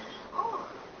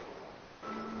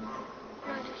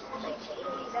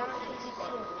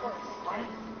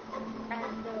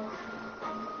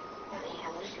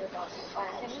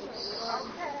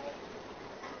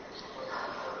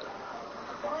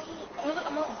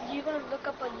 You're gonna look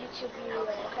up a YouTube video,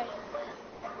 okay?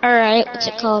 Alright, what's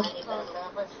it called?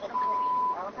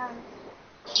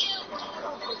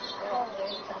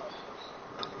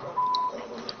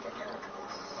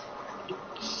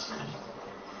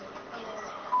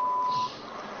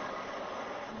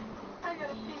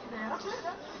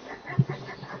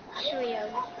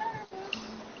 Cheerios.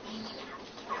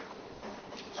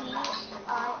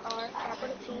 T-I-R,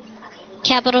 capital T.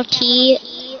 Capital T.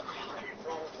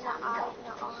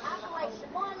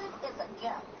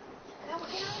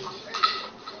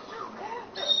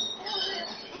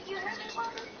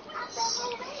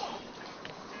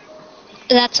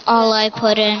 That's all I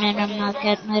put in, and I'm not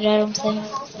getting it, I don't think.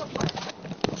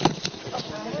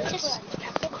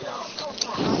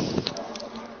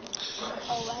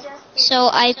 So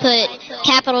I put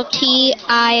capital T-I-R-O-S.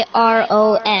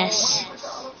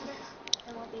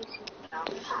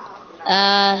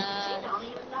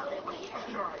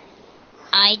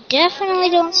 I definitely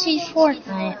don't see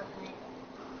Fortnite.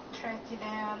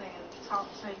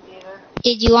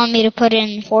 Did you want me to put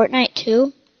in Fortnite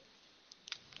too?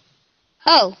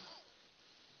 Oh.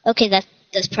 Okay,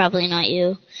 that's probably not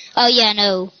you. Oh yeah,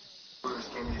 no.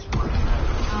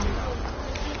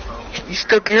 You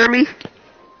still can hear me?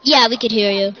 Yeah, we could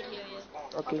hear you.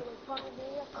 Okay.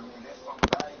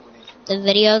 The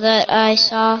video that I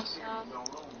saw.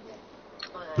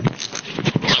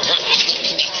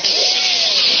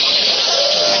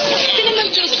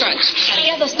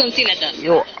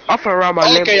 Yo, off around my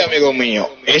Ok, amigo mío,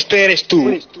 este eres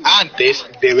tú antes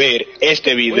de ver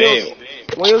este video.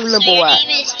 Where your limbo Your at?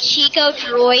 name is Chico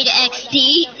Droid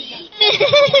XD.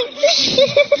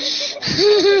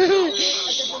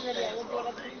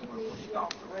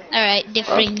 Alright,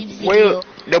 different Where video.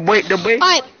 the boy?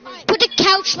 Alright, put the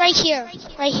couch right here.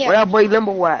 Right here. Where that boy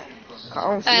limbo at? I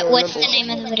don't see Alright, no what's limbo. the name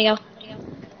of the video?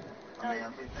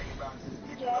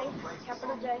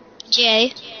 J,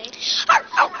 J.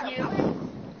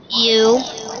 U.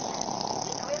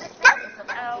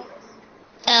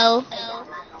 L.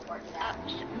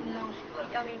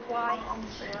 Y.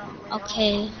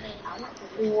 Okay.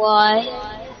 Y.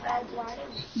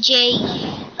 J.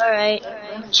 Alright.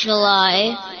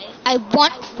 July. I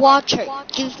want water.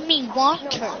 Give me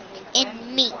water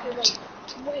and meat.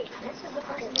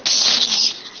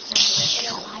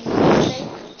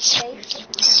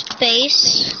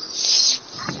 Space.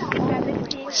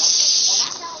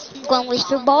 I'm going with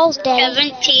your balls,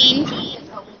 Daddy. 17.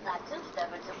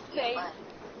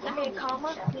 I mean,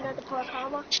 comma. You know the part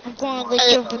comma? I'm going to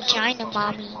lick your vagina,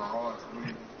 Mommy.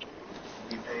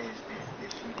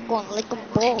 I'm going to lick them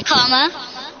balls. Comma.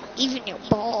 Even your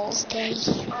balls, Daddy.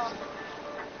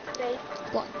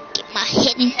 Going to get my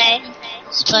hidden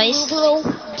space.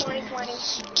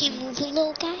 Can you move a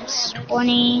little, guys?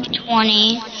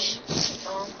 2020.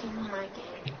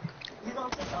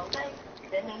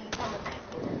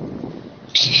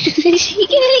 Is he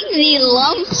getting the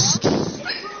lumps?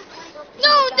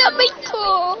 No, that may go.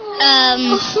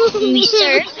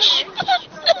 Research.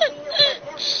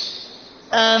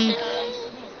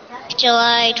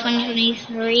 July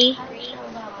 2023.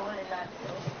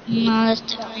 No, that's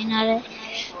totally not it.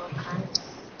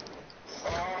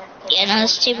 Yeah, no,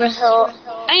 that's Tabor Hill.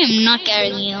 I am not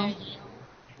getting you.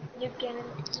 You can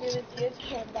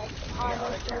back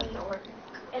honestly,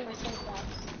 in the same box.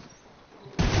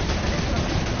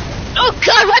 Oh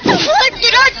god, what the fuck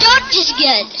did our dog just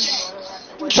get?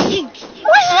 Was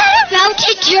that a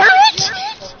mounted turret?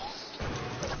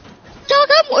 Dog,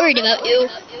 I'm worried about you.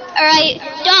 Alright,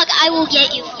 dog, I will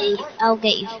get you food. I'll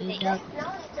get you food, dog.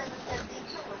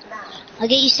 I'll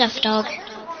get you stuff, dog.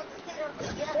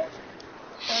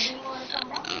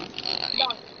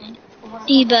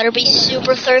 You better be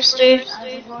super thirsty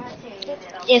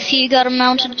if you got a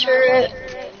mounted turret.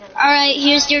 Alright,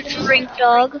 here's your drink,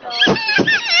 dog.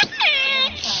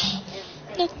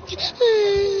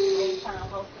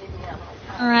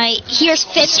 Alright, here's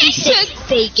 56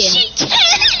 bacon.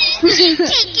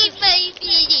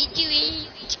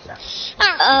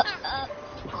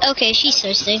 Okay, she's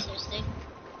thirsty.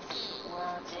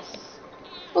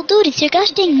 Well, dude, it's your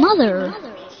gosh dang mother.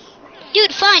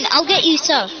 Dude, fine, I'll get you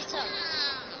stuff.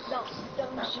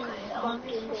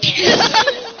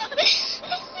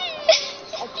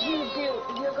 If you do,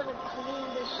 you're gonna clean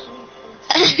the sheet.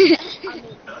 I mean,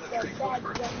 the bed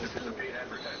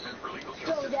when you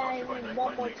throw that in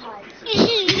one more time.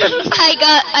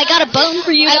 I got a bone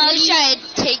for you. I wish I had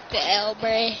take the L,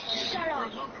 Bray. Shut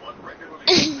up.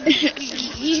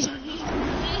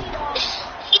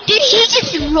 Did he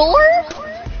just roar?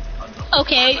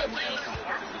 Okay.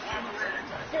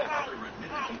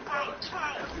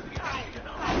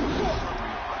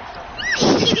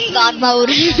 God mode.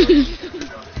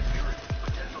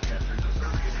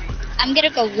 I'm gonna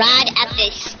go ride at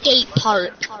the skate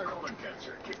park.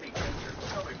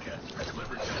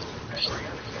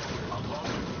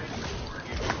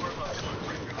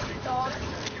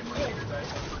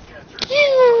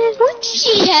 What?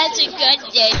 She has a gun,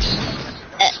 Daddy.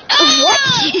 What?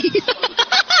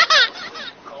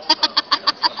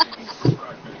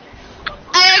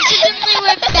 I accidentally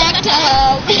went back to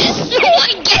home. Oh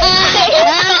my god!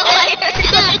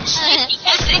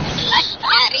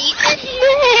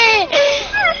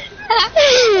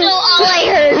 No, all I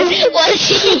heard was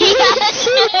she has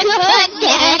a gun,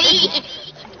 Daddy.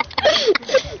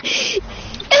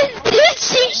 And then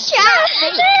she shot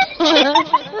me.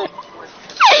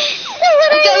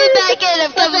 I'm coming back in.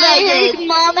 I'm coming back in.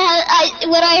 Mom has.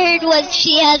 What I heard was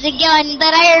she has a gun.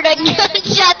 Then I heard a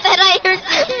gunshot. Then I heard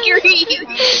the scream.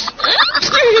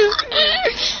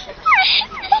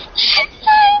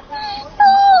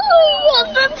 Oh,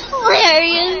 that's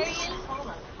hilarious.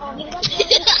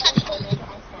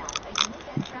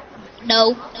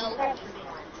 No.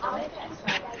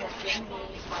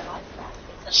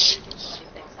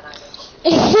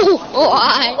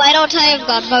 Why don't I have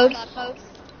God mode?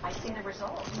 I see the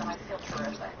results and I feel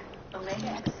terrific.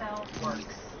 Omega XL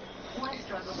works. One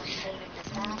struggle with holding your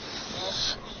back, neck,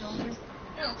 shoulders,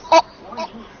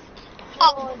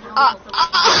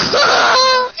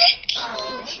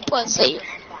 What's it?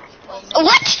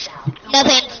 What?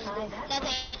 Nothing.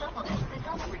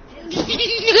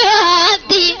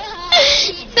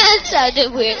 That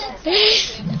sounded weird.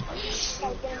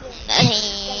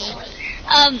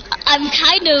 I'm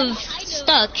kind of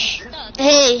stuck.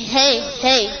 Hey,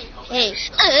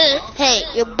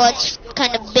 your butt's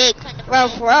kind of big.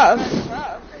 Rough.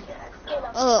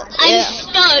 Oh, yeah. I'm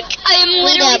stuck. I am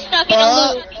literally stuck in a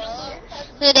loop.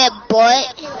 Look at that butt.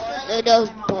 Look at those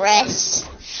breasts.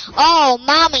 Oh,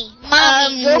 mommy,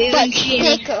 your butt's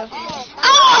thicker.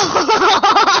 Oh!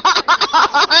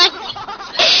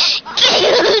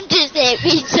 Just hit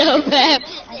me so bad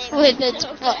with its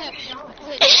butt.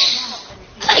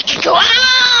 It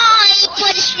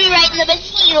punched me right in the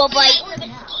mosquito bite.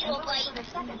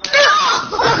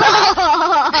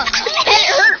 That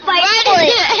hurt my foot.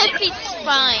 It's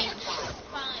fine.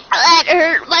 That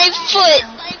hurt my foot.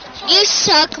 You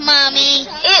suck, mommy.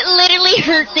 It literally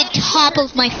hurt the top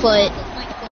of my foot.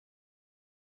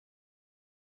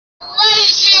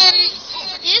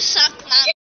 You suck, Mom.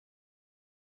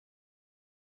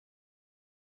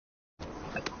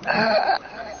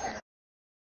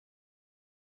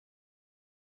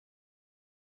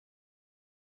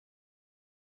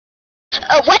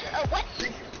 What?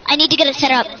 I need to get it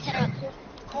set up.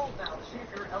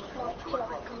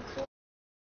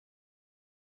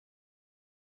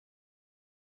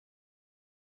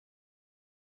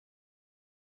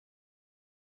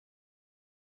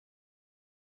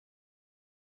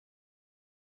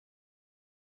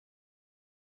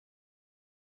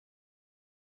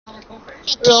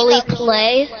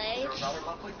 Rolyplay.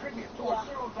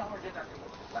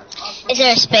 Is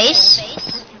there a space?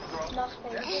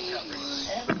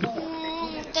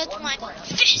 That's my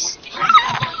fist.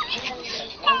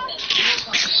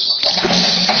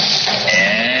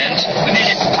 And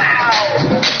wow!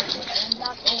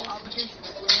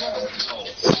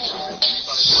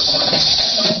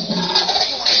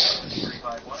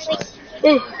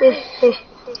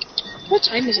 What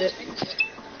time is it?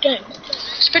 Dang.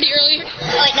 It's pretty early.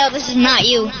 Oh wait, no, this is not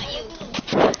you.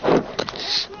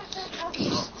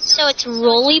 So it's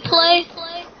Rolyplay?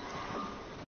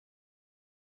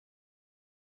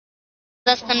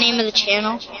 That's the name of the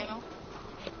channel.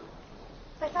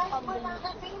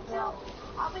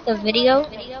 The video?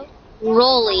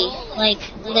 Roly, like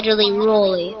literally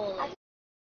Roly.